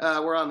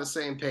we're on the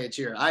same page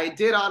here. I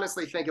did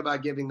honestly think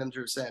about giving them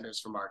Drew Sanders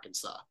from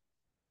Arkansas.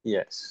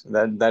 Yes,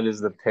 that is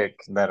the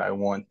pick that I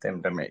want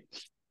them to make.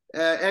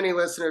 Any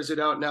listeners who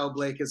don't know,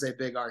 Blake is a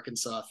big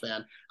Arkansas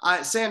fan.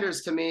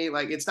 Sanders, to me,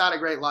 like it's not a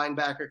great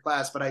linebacker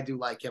class, but I do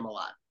like him a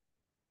lot.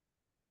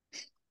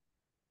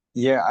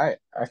 Yeah,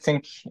 I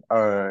think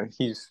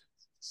he's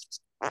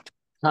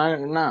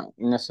kind of not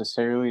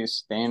necessarily a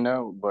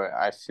standout, but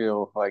I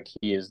feel like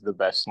he is the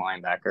best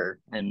linebacker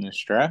in this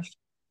draft.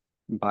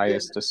 Yeah,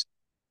 Biased to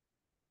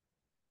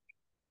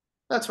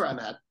that's where I'm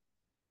at.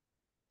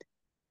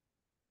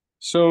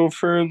 so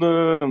for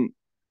the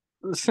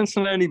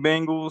Cincinnati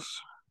Bengals,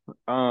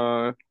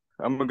 uh,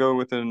 I'm gonna go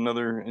with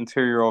another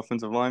interior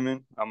offensive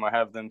lineman. I'm gonna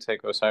have them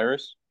take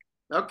Osiris.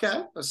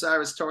 Okay,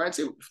 Osiris Torrance,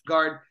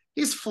 guard.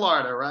 He's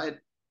Florida, right?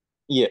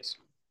 Yes.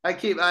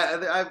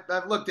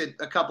 I've looked at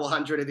a couple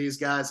hundred of these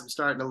guys. I'm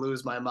starting to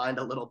lose my mind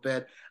a little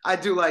bit. I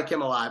do like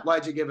him a lot.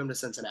 Why'd you give him to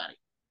Cincinnati?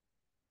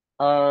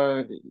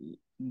 Uh,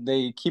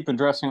 they keep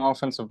addressing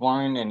offensive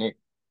line, and it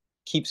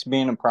keeps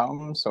being a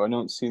problem. So I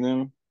don't see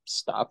them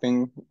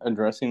stopping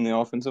addressing the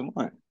offensive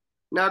line.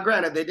 Now,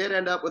 granted, they did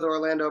end up with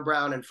Orlando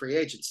Brown in free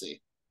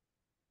agency.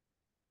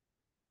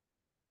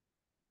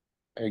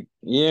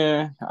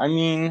 Yeah, I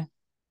mean,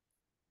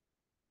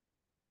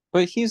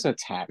 but he's a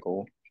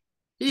tackle.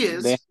 He They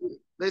is.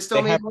 They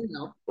still they need have more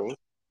help.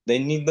 they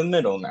need the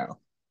middle now.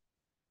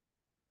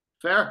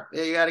 Fair.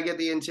 Yeah, you got to get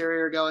the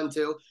interior going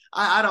too.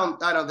 I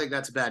don't think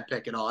that's a bad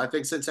pick at all. I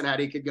think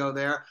Cincinnati could go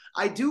there.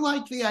 I do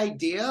like the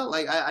idea.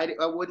 Like I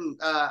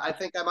wouldn't. I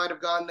think I might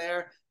have gone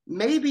there.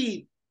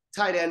 Maybe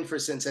tight end for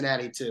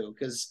Cincinnati too,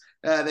 because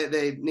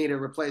they need a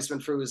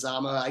replacement for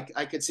Uzama.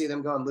 I could see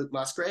them going Luke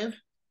Musgrave.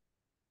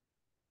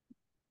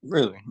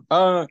 Really.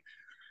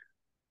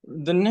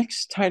 The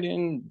next tight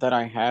end that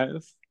I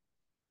have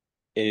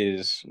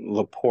is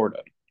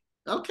Laporta.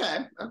 Okay.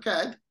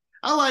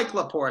 I like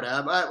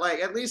Laporta, but like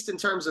at least in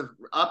terms of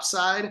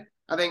upside,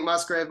 I think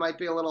Musgrave might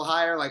be a little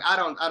higher. Like I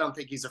don't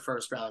think he's a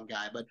first round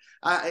guy, but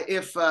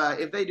if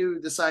they do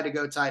decide to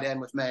go tight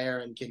end with Mayer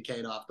and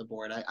Kincaid off the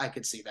board, I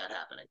could see that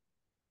happening.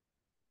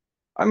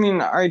 I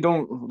mean, I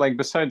don't like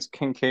besides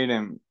Kincaid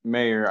and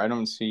Mayer, I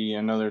don't see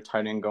another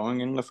tight end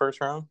going in the first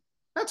round.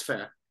 That's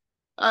fair.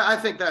 I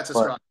think that's a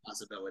But strong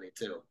possibility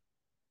too.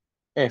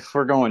 if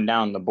we're going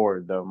down the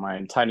board, though,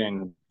 my tight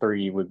end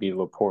three would be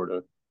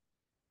Laporta.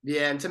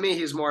 Yeah, and to me,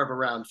 he's more of a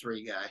round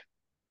three guy.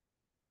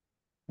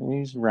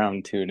 He's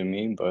round two to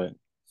me, but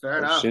Fair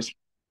that's enough. just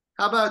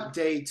How about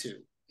day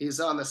two? He's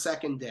on the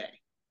second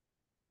day.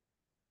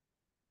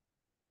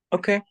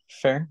 okay.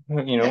 Fair.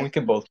 Yeah, We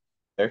could both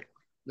there.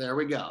 there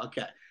we go.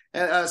 Okay.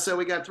 And so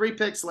we got three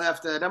picks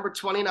left. Number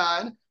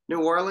 29,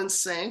 New Orleans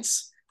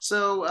Saints.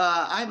 So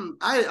I'm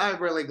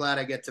really glad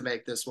I get to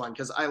make this one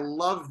because I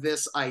love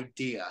this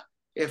idea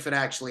if it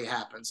actually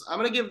happens. I'm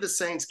going to give the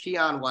Saints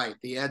Keon White,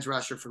 the edge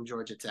rusher from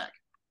Georgia Tech.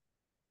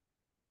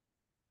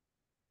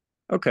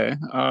 Okay.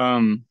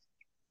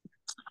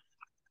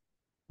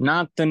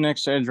 Not the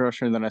next edge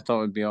rusher that I thought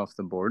would be off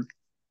the board.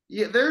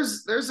 Yeah,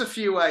 there's a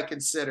few I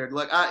considered.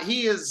 Look,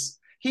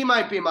 he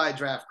might be my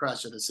draft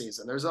crush of the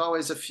season. There's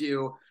always a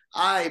few.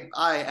 I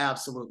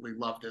absolutely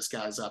love this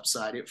guy's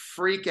upside.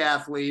 Freak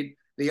athlete.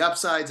 The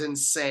upside's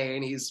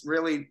insane. He's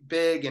really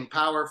big and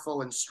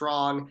powerful and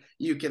strong.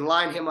 You can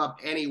line him up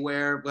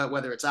anywhere, but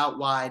whether it's out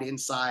wide,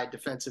 inside,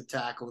 defensive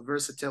tackle, the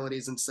versatility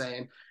is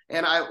insane.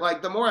 And I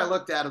like the more I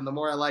looked at him, the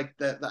more I like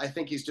that. I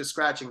think he's just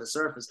scratching the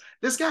surface.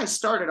 This guy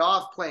started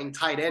off playing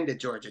tight end at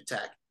Georgia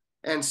Tech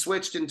and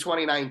switched in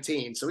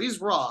 2019. So he's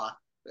raw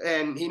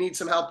and he needs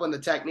some help on the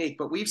technique.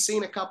 But we've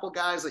seen a couple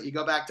guys that you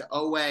go back to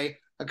Owe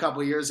a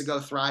couple years ago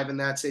thrive in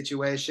that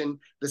situation.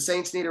 The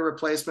Saints need a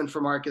replacement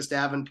for Marcus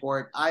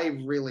Davenport. I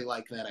really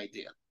like that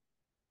idea.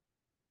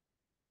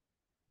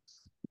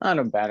 Not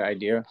a bad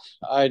idea.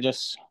 I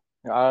just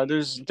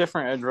there's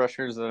different edge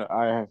rushers that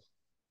I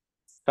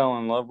fell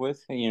in love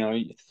with.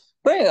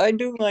 But I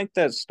do like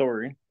that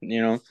story.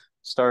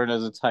 Started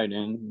as a tight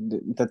end.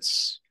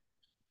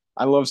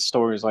 I love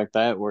stories like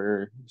that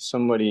where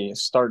somebody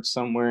starts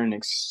somewhere and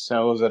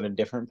excels at a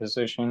different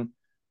position.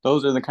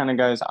 Those are the kind of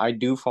guys I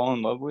do fall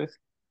in love with.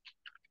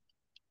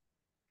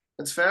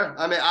 That's fair.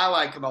 I mean, I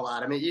like him a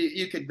lot. I mean,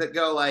 you could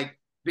go like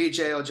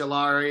BJ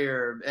Ojolari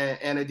or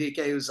Anadike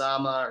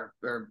Uzama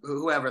or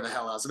whoever the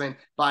hell else. I mean,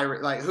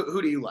 like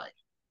who do you like?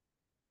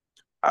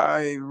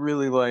 I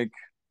really like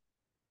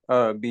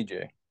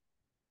BJ.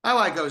 I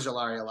like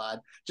Ojolari a lot.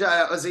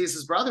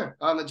 Aziz's brother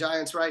on the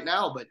Giants right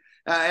now, but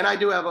and I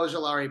do have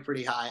Ojolari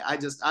pretty high.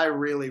 I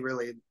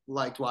really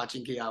liked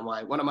watching Keon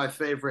White. One of my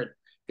favorite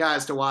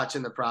guys to watch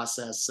in the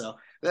process. So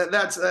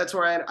that's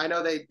where I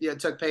know they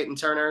took Peyton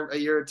Turner a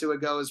year or two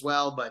ago as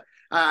well, but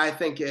I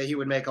think he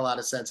would make a lot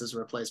of sense as a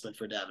replacement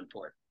for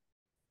Davenport.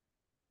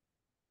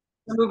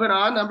 Moving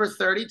on, number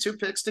 30, two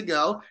picks to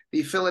go.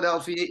 The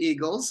Philadelphia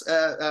Eagles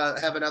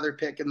have another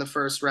pick in the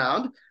first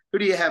round. Who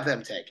do you have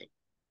them taking?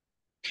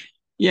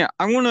 Yeah,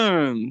 I want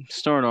to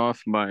start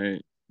off by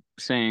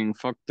saying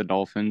fuck the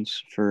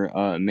Dolphins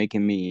for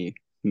making me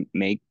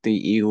make the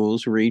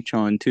Eagles reach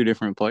on two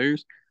different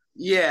players.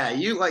 Yeah,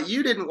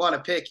 you didn't want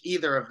to pick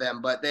either of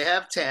them, but they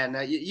have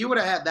 10. You would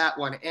have had that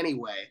one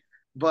anyway,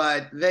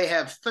 but they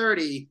have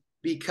 30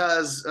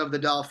 because of the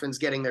Dolphins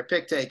getting their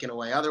pick taken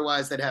away.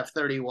 Otherwise, they'd have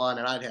 31,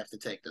 and I'd have to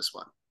take this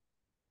one.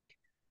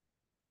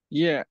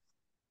 Yeah,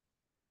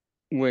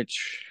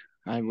 which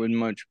I would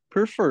much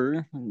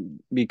prefer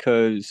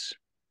because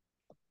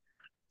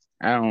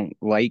I don't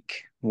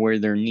like where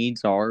their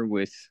needs are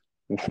with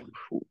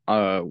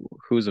uh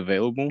who's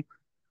available.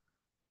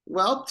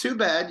 Well, too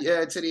bad.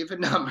 Yeah, it's an even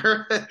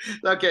number.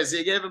 Okay, so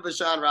you gave him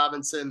Bashawn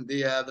Robinson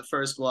the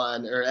first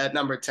one, or at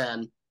number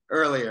 10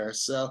 earlier.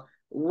 So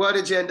what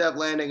did you end up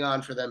landing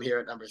on for them here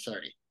at number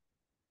 30?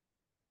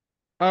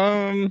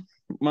 Um,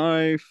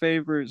 my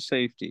favorite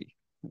safety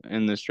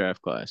in this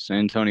draft class,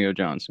 Antonio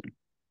Johnson.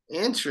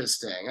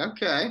 Interesting.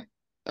 Okay.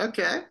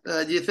 Okay.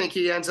 Do you think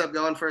he ends up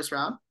going first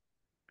round?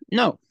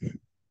 No,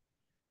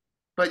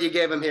 But you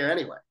gave him here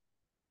anyway.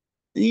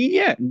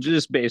 yeah,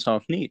 just based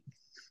off need.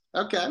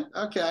 Okay.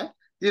 Okay.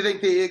 Do you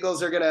think the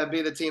Eagles are going to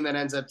be the team that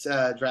ends up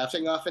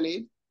drafting off a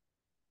need?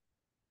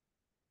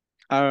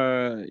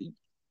 Uh,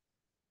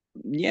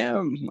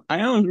 yeah, I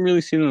don't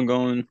really see them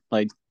going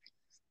like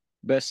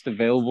best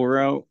available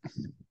route.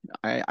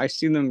 I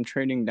see them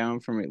trading down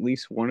from at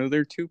least one of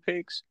their two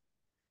picks.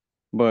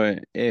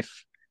 But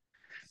if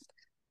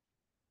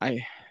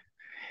I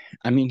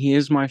I mean he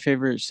is my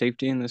favorite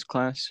safety in this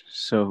class,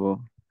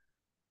 so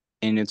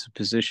and it's a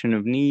position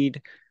of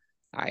need.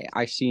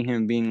 I see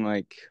him being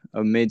like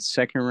a mid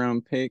second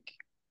round pick,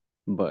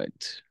 but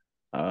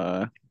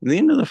the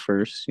end of the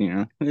first,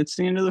 it's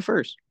the end of the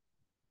first.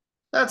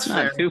 That's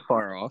fair. Not too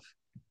far off.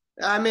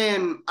 I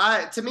mean,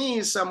 I to me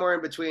he's somewhere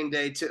in between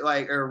day two,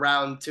 like or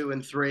round two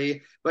and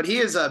three. But he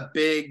is a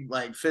big,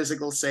 like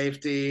physical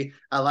safety.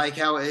 I like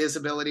how his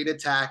ability to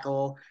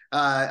tackle.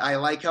 I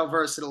like how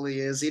versatile he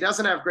is. He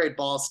doesn't have great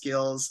ball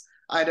skills.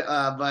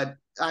 But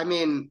I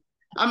mean,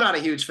 I'm not a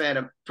huge fan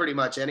of pretty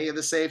much any of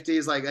the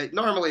safeties. Like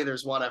normally,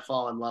 there's one I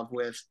fall in love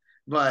with,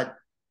 but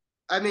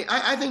I mean,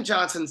 I think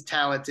Johnson's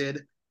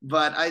talented,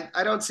 but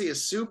I don't see a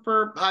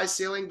super high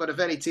ceiling. But if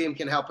any team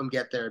can help him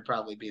get there, it'd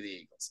probably be the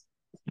Eagles.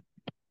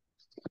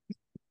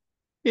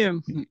 Yeah,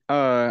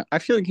 I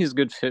feel like he's a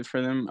good fit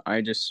for them.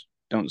 I just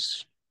don't,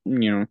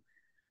 you know,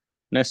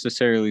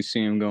 necessarily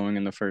see him going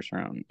in the first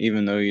round,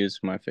 even though he is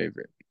my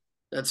favorite.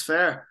 That's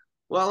fair.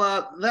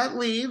 Well, that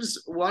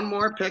leaves one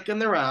more pick in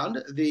the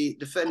round. The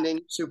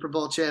defending Super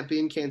Bowl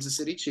champion Kansas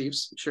City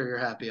Chiefs. I'm sure you're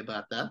happy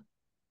about that.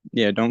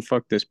 Yeah, don't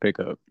fuck this pick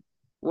up.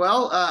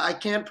 Well, I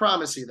can't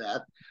promise you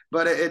that,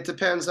 but it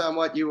depends on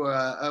what you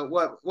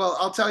what. Well,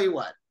 I'll tell you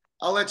what.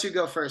 I'll let you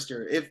go first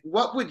here. If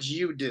what would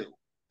you do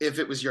if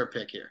it was your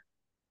pick here?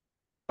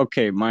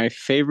 Okay, my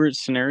favorite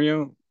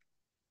scenario,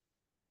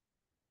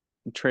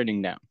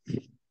 trading down.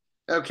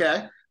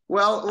 Okay.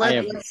 Well, I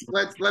have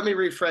let me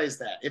rephrase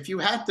that. If you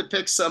had to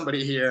pick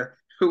somebody here,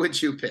 who would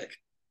you pick?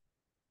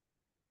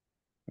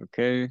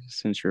 okay,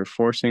 since you're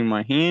forcing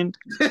my hand,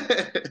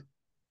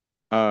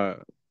 uh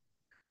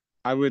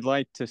I would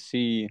like to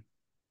see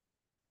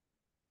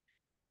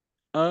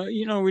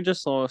we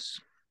just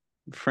lost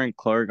Frank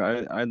Clark.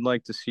 I'd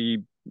like to see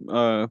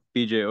BJ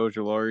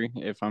Ojolari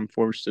if I'm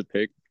forced to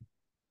pick.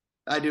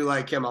 I do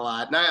like him a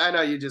lot. And I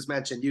know you just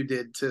mentioned you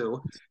did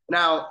too.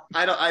 Now,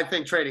 I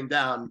think trading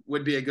down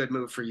would be a good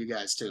move for you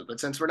guys too. But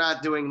since we're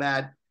not doing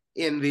that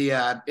in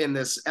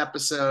this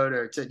episode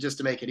or to just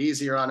to make it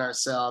easier on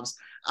ourselves,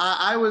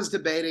 I was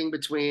debating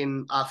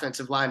between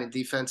offensive line and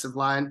defensive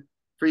line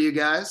for you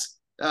guys.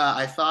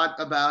 I thought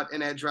about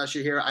an edge rusher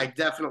here. I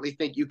definitely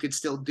think you could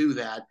still do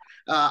that.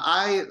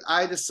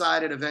 I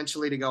decided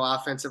eventually to go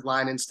offensive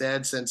line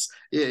instead since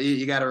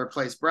you got to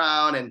replace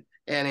Brown and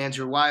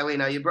Andrew Wiley.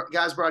 Now, you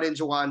guys brought in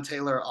Jawan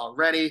Taylor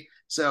already.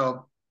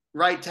 So,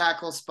 right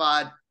tackle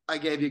spot, I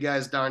gave you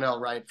guys Darnell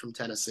Wright from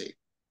Tennessee.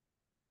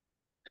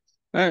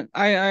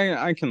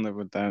 I can live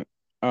with that.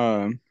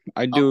 I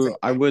I'll do. take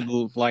I would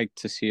like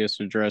to see us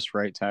address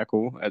right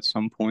tackle at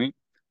some point.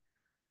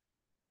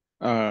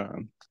 Uh,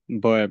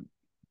 but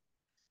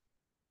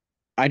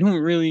I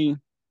don't really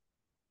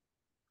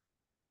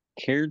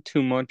care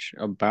too much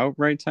about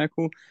right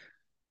tackle.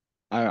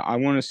 I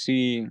want to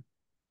see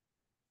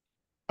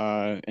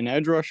an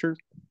edge rusher,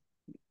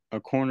 a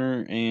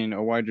corner, and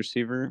a wide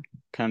receiver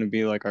kind of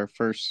be like our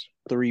first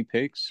three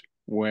picks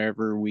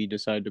wherever we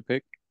decide to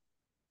pick.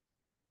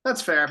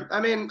 That's fair.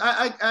 I mean,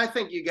 I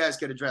think you guys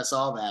could address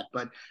all that,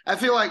 but I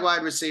feel like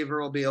wide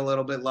receiver will be a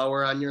little bit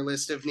lower on your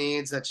list of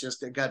needs. That's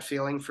just a gut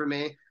feeling for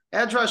me.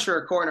 Edge rusher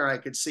or corner, I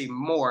could see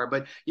more,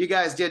 but you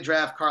guys did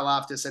draft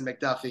Karlaftis and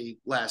McDuffie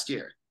last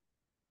year.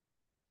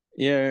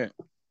 Yeah,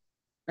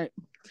 I,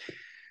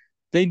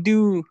 they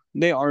do.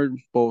 They are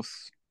both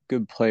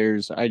good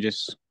players.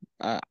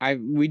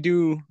 We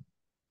do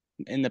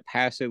in the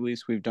past at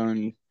least we've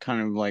done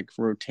kind of like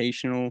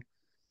rotational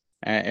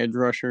at edge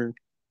rusher.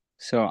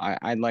 So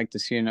I'd like to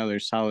see another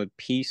solid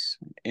piece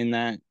in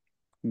that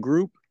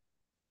group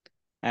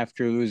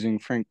after losing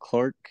Frank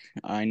Clark.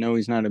 I know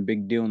he's not a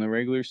big deal in the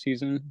regular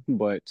season,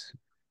 but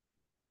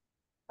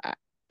I,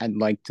 I'd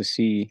like to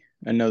see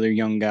another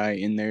young guy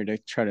in there to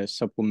try to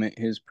supplement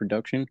his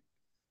production.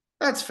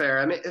 That's fair.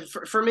 I mean,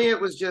 for me, it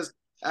was just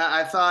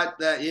I thought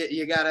that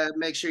you got to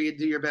make sure you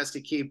do your best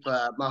to keep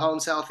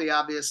Mahomes healthy,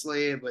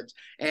 obviously. But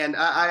and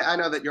I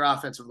know that your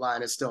offensive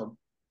line is still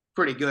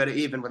pretty good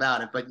even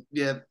without it. But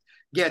you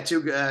get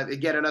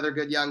another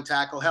good young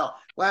tackle. Hell,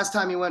 last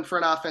time you went for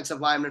an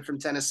offensive lineman from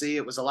Tennessee,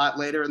 it was a lot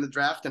later in the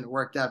draft, and it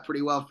worked out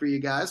pretty well for you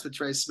guys with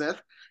Trey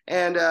Smith.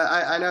 And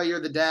I know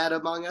you're the dad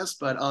among us,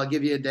 but I'll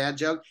give you a dad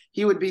joke.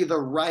 He would be the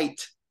right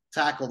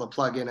tackle to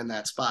plug in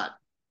that spot.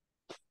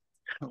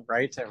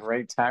 Right at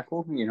right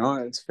tackle,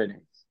 it's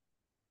fitting.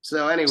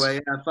 So anyway,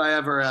 if I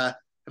ever,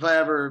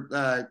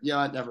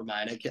 never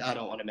mind. I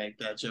don't want to make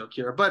that joke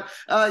here, but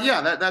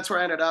yeah, that's where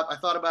I ended up. I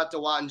thought about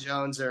Dewan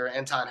Jones or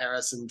Anton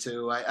Harrison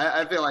too.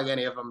 I feel like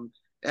any of them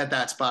at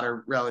that spot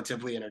are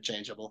relatively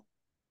interchangeable.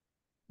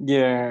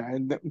 Yeah,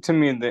 to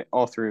me,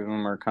 all three of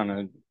them are kind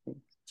of.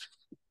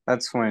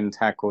 That's when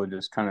tackle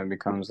just kind of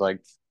becomes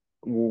like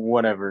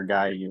whatever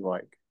guy you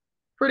like.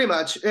 Pretty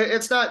much,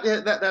 it's not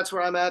that's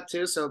where I'm at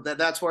too. So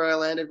that's where I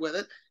landed with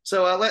it.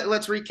 So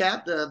let's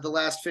recap the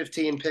last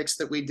 15 picks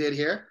that we did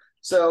here.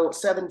 So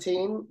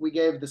 17, we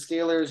gave the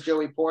Steelers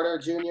Joey Porter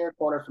Jr.,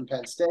 corner from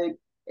Penn State.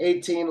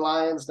 18,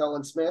 Lions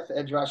Nolan Smith,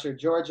 edge rusher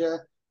Georgia.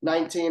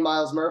 19,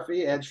 Miles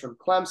Murphy, edge from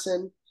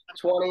Clemson.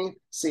 20,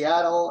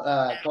 Seattle,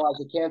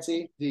 Kalijah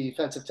Kancey,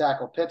 defensive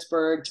tackle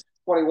Pittsburgh.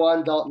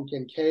 21, Dalton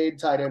Kincaid,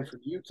 tight end from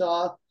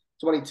Utah.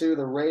 22,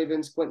 the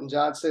Ravens, Quentin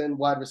Johnson,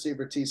 wide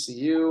receiver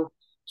TCU.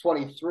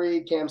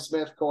 23, Cam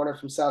Smith, corner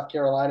from South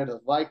Carolina to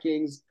the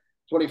Vikings.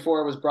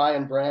 24 was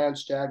Brian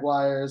Branch,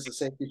 Jaguars, the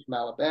safety from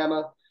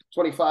Alabama.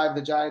 25,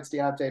 the Giants,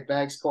 Deontay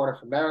Banks, corner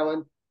from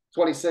Maryland.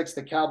 26,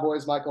 the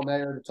Cowboys, Michael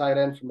Mayer, the tight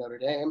end from Notre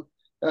Dame.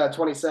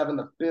 27,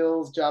 the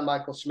Bills, John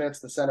Michael Schmitz,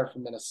 the center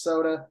from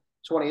Minnesota.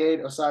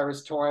 28,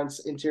 Osiris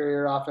Torrance,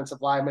 interior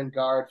offensive lineman,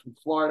 guard from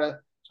Florida.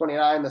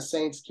 29, the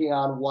Saints,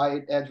 Keon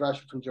White, edge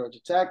rusher from Georgia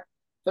Tech.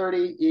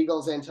 30,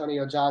 Eagles,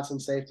 Antonio Johnson,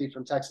 safety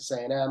from Texas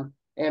A&M.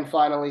 And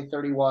finally,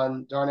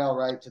 31, Darnell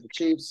Wright to the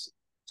Chiefs,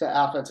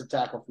 to offensive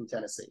tackle from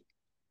Tennessee.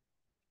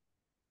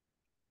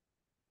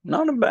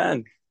 Not a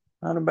bad,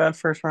 not a bad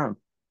first round.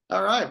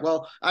 All right.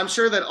 Well, I'm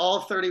sure that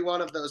all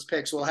 31 of those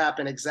picks will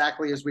happen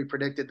exactly as we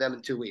predicted them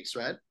in 2 weeks,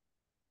 right?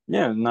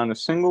 Yeah, not a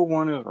single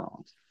one is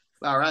wrong.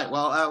 All right.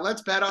 Well,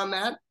 let's bet on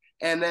that.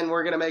 And then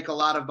we're going to make a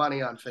lot of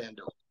money on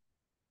FanDuel.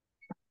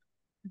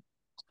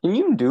 Can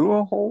you do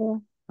a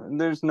whole?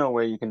 There's no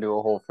way you can do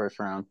a whole first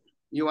round.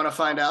 You want to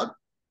find out?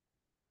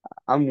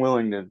 I'm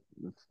willing to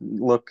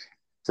look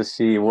to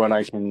see what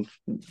I can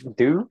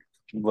do,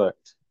 but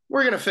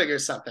we're going to figure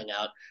something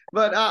out.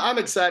 But I'm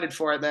excited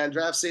for it, man.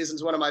 Draft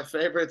season's one of my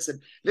favorites. And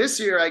this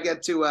year I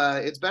get to,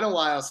 it's been a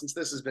while since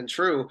this has been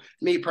true.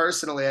 Me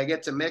personally, I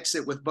get to mix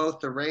it with both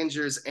the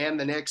Rangers and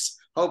the Knicks,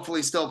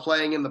 hopefully still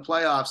playing in the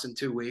playoffs in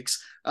 2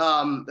 weeks.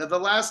 The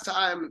last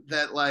time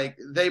that like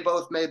they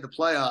both made the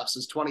playoffs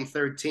was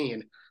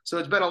 2013. So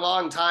it's been a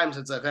long time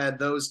since I've had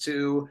those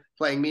two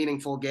playing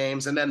meaningful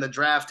games and then the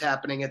draft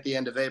happening at the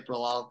end of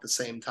April all at the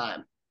same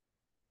time.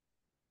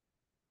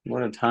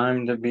 What a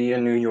time to be a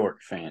New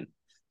York fan.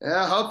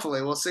 Yeah,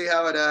 hopefully. We'll see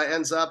how it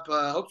ends up.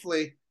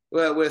 Hopefully,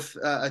 with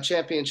a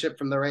championship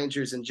from the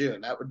Rangers in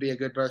June. That would be a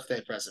good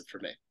birthday present for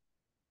me.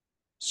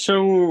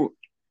 So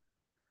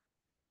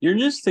you're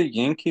just the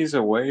Yankees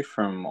away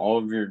from all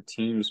of your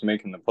teams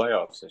making the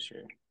playoffs this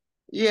year.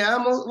 Yeah,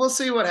 we'll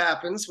see what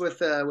happens with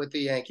the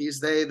Yankees.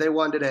 They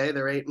won today.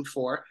 They're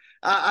 8-4.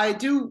 I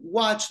do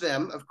watch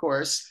them, of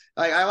course.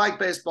 I like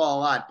baseball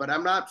a lot, but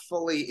I'm not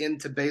fully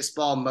into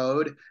baseball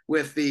mode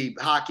with the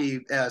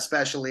hockey,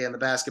 especially and the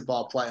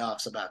basketball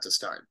playoffs about to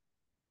start.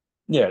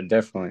 Yeah,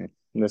 definitely.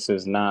 This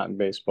is not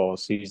baseball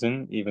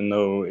season, even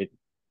though it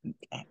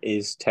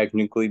is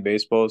technically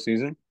baseball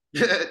season.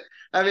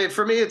 I mean,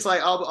 for me, it's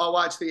like I'll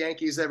watch the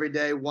Yankees every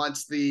day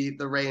once the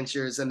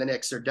Rangers and the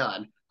Knicks are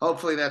done.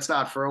 Hopefully, that's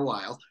not for a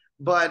while.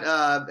 But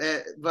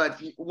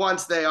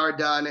once they are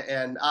done,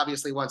 and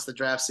obviously once the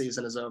draft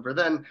season is over,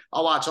 then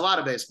I'll watch a lot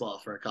of baseball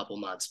for a couple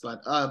months.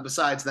 But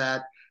besides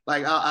that,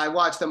 like I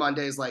watch them on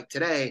days like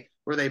today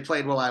where they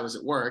played while I was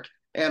at work,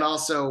 and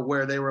also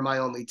where they were my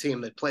only team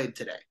that played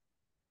today.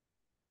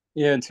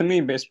 Yeah, to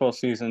me, baseball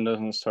season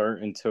doesn't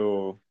start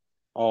until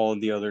all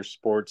the other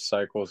sports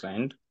cycles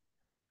end.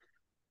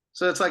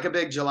 So it's like a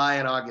big July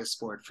and August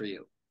sport for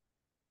you.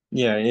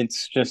 Yeah,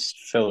 it's just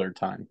filler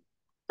time.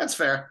 That's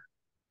fair.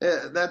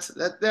 That's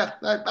that. Yeah,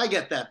 I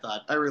get that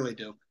thought. I really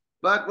do.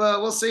 But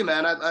we'll see,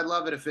 man. I'd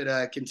love it if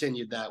it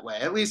continued that way.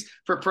 At least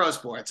for pro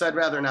sports. I'd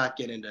rather not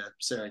get into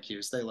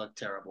Syracuse. They look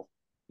terrible.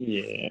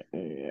 Yeah,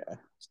 yeah.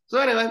 So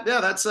anyway,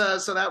 yeah, that's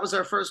so that was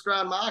our first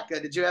round mock.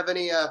 Did you have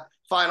any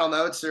final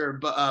notes or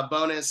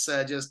bonus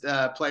just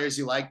players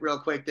you like real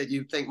quick that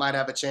you think might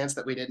have a chance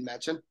that we didn't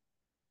mention?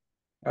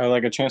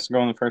 Like a chance to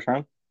go in the first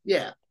round?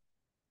 Yeah.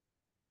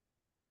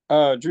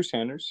 Drew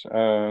Sanders.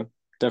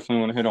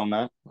 Definitely want to hit on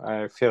that.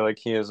 I feel like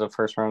he is a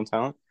first round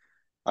talent.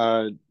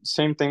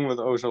 Same thing with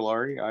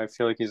Ojolari. I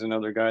feel like he's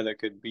another guy that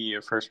could be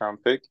a first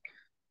round pick.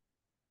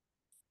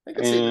 I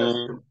could see that.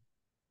 And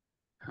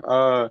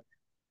uh,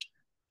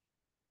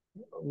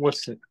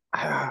 What's it?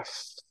 I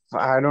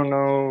don't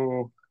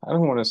know. I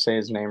don't want to say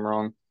his name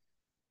wrong.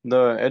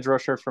 The edge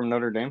rusher from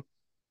Notre Dame.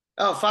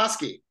 Oh,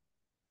 Foskey.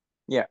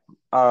 Yeah.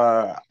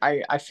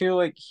 I feel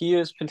like he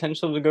has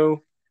potential to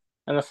go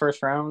in the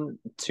first round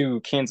to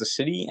Kansas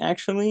City,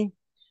 actually.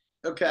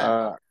 Okay.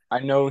 Uh, I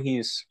know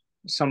he's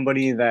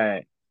somebody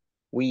that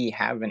we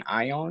have an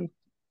eye on.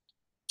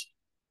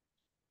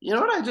 You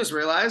know what I just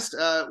realized?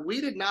 We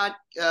did not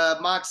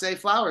mock Zay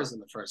Flowers in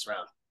the first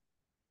round.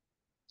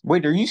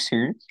 Wait, are you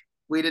serious?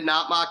 We did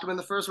not mock him in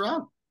the first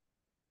round.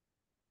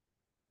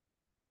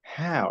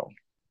 How?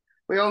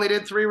 We only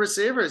did three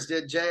receivers.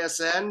 Did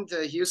JSN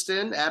to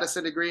Houston,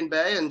 Addison to Green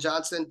Bay, and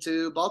Johnson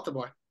to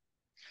Baltimore.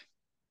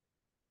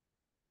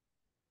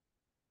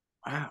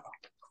 Wow.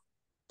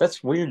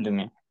 That's weird to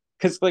me.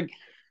 Because, like,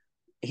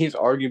 he's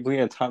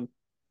arguably a top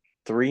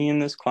three in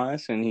this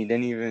class, and he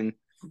didn't even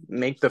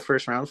make the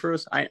first round for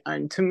us.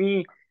 To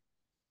me,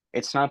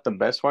 it's not the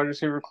best wide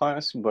receiver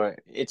class, but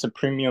it's a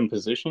premium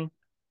position.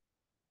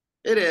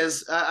 It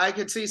is. I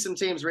could see some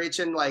teams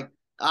reaching. Like,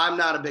 I'm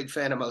not a big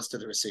fan of most of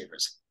the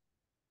receivers.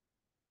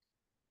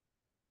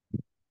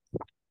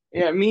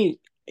 Yeah, I mean,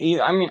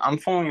 I'm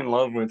falling in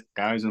love with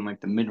guys in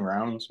like the mid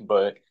rounds,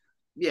 but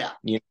Yeah.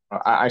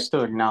 I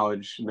still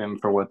acknowledge them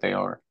for what they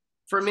are.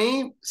 For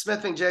me,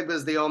 Smith and Jigba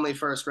is the only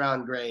first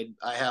round grade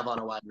I have on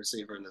a wide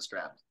receiver in this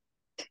draft.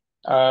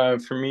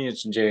 For me,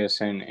 it's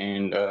JSN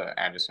and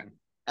Addison.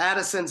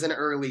 Addison's an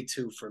early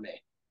two for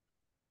me.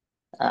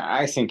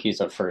 I think he's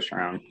a first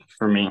round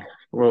for me.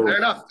 Well, Fair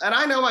enough. And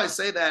I know I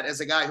say that as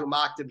a guy who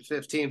mocked him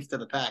 15th to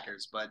the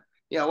Packers, but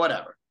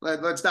whatever.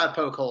 Let's not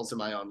poke holes in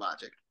my own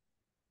logic.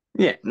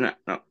 yeah, no.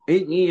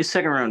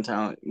 Second round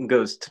talent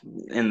goes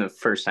in the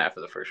first half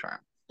of the first round.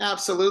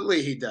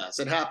 Absolutely, he does.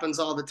 It happens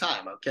all the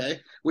time.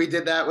 Okay, we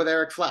did that with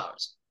Eric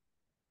Flowers.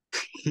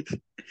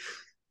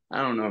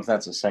 I don't know if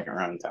that's a second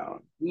round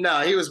talent.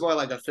 No, he was more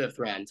like a fifth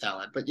round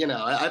talent. But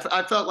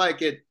I felt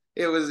like it.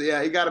 It was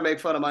You got to make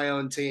fun of my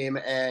own team,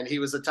 and he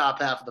was the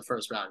top half of the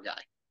first round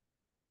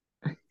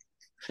guy.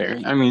 Fair.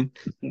 I mean,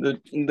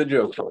 the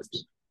joke works.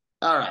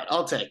 All right,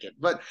 I'll take it.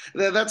 But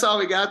that's all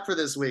we got for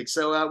this week.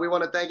 So we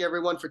want to thank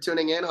everyone for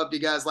tuning in. Hope you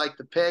guys like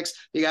the picks. If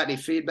you got any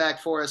feedback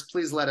for us,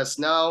 please let us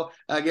know.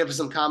 Give us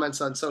some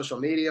comments on social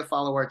media.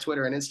 Follow our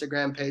Twitter and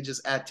Instagram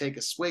pages at Take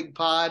a Swig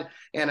Pod.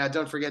 And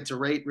don't forget to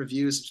rate,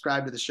 review,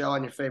 subscribe to the show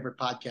on your favorite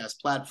podcast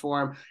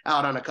platform.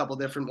 Out on a couple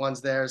different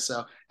ones there.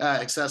 So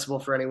accessible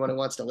for anyone who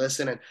wants to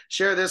listen. And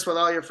share this with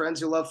all your friends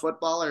who love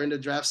football or into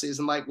draft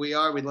season like we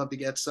are. We'd love to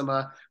get some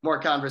more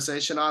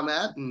conversation on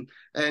that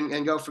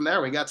and go from there.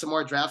 We got some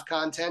more draft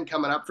content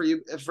coming up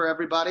for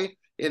everybody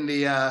in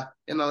the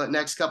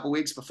next couple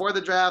weeks before the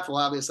draft. We'll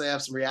obviously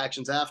have some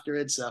reactions after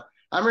it. So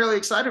I'm really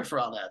excited for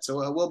all that.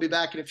 So we'll be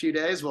back in a few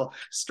days. We'll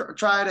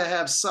try to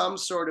have some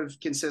sort of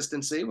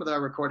consistency with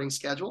our recording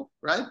schedule,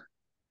 right?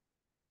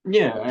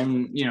 Yeah,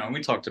 and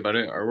we talked about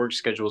it. Our work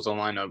schedules will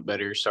line up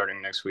better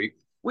starting next week.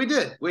 We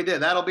did.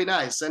 That'll be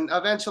nice. And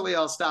eventually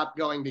I'll stop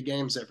going to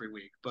games every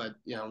week, but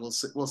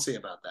we'll see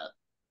about that.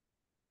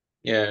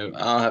 Yeah,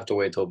 I'll have to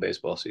wait till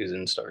baseball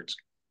season starts.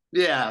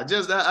 Yeah,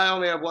 just I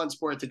only have one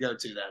sport to go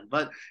to then.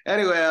 But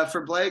anyway,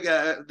 for Blake,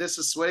 this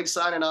is Swig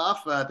signing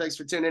off. Thanks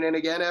for tuning in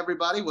again,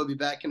 everybody. We'll be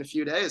back in a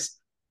few days.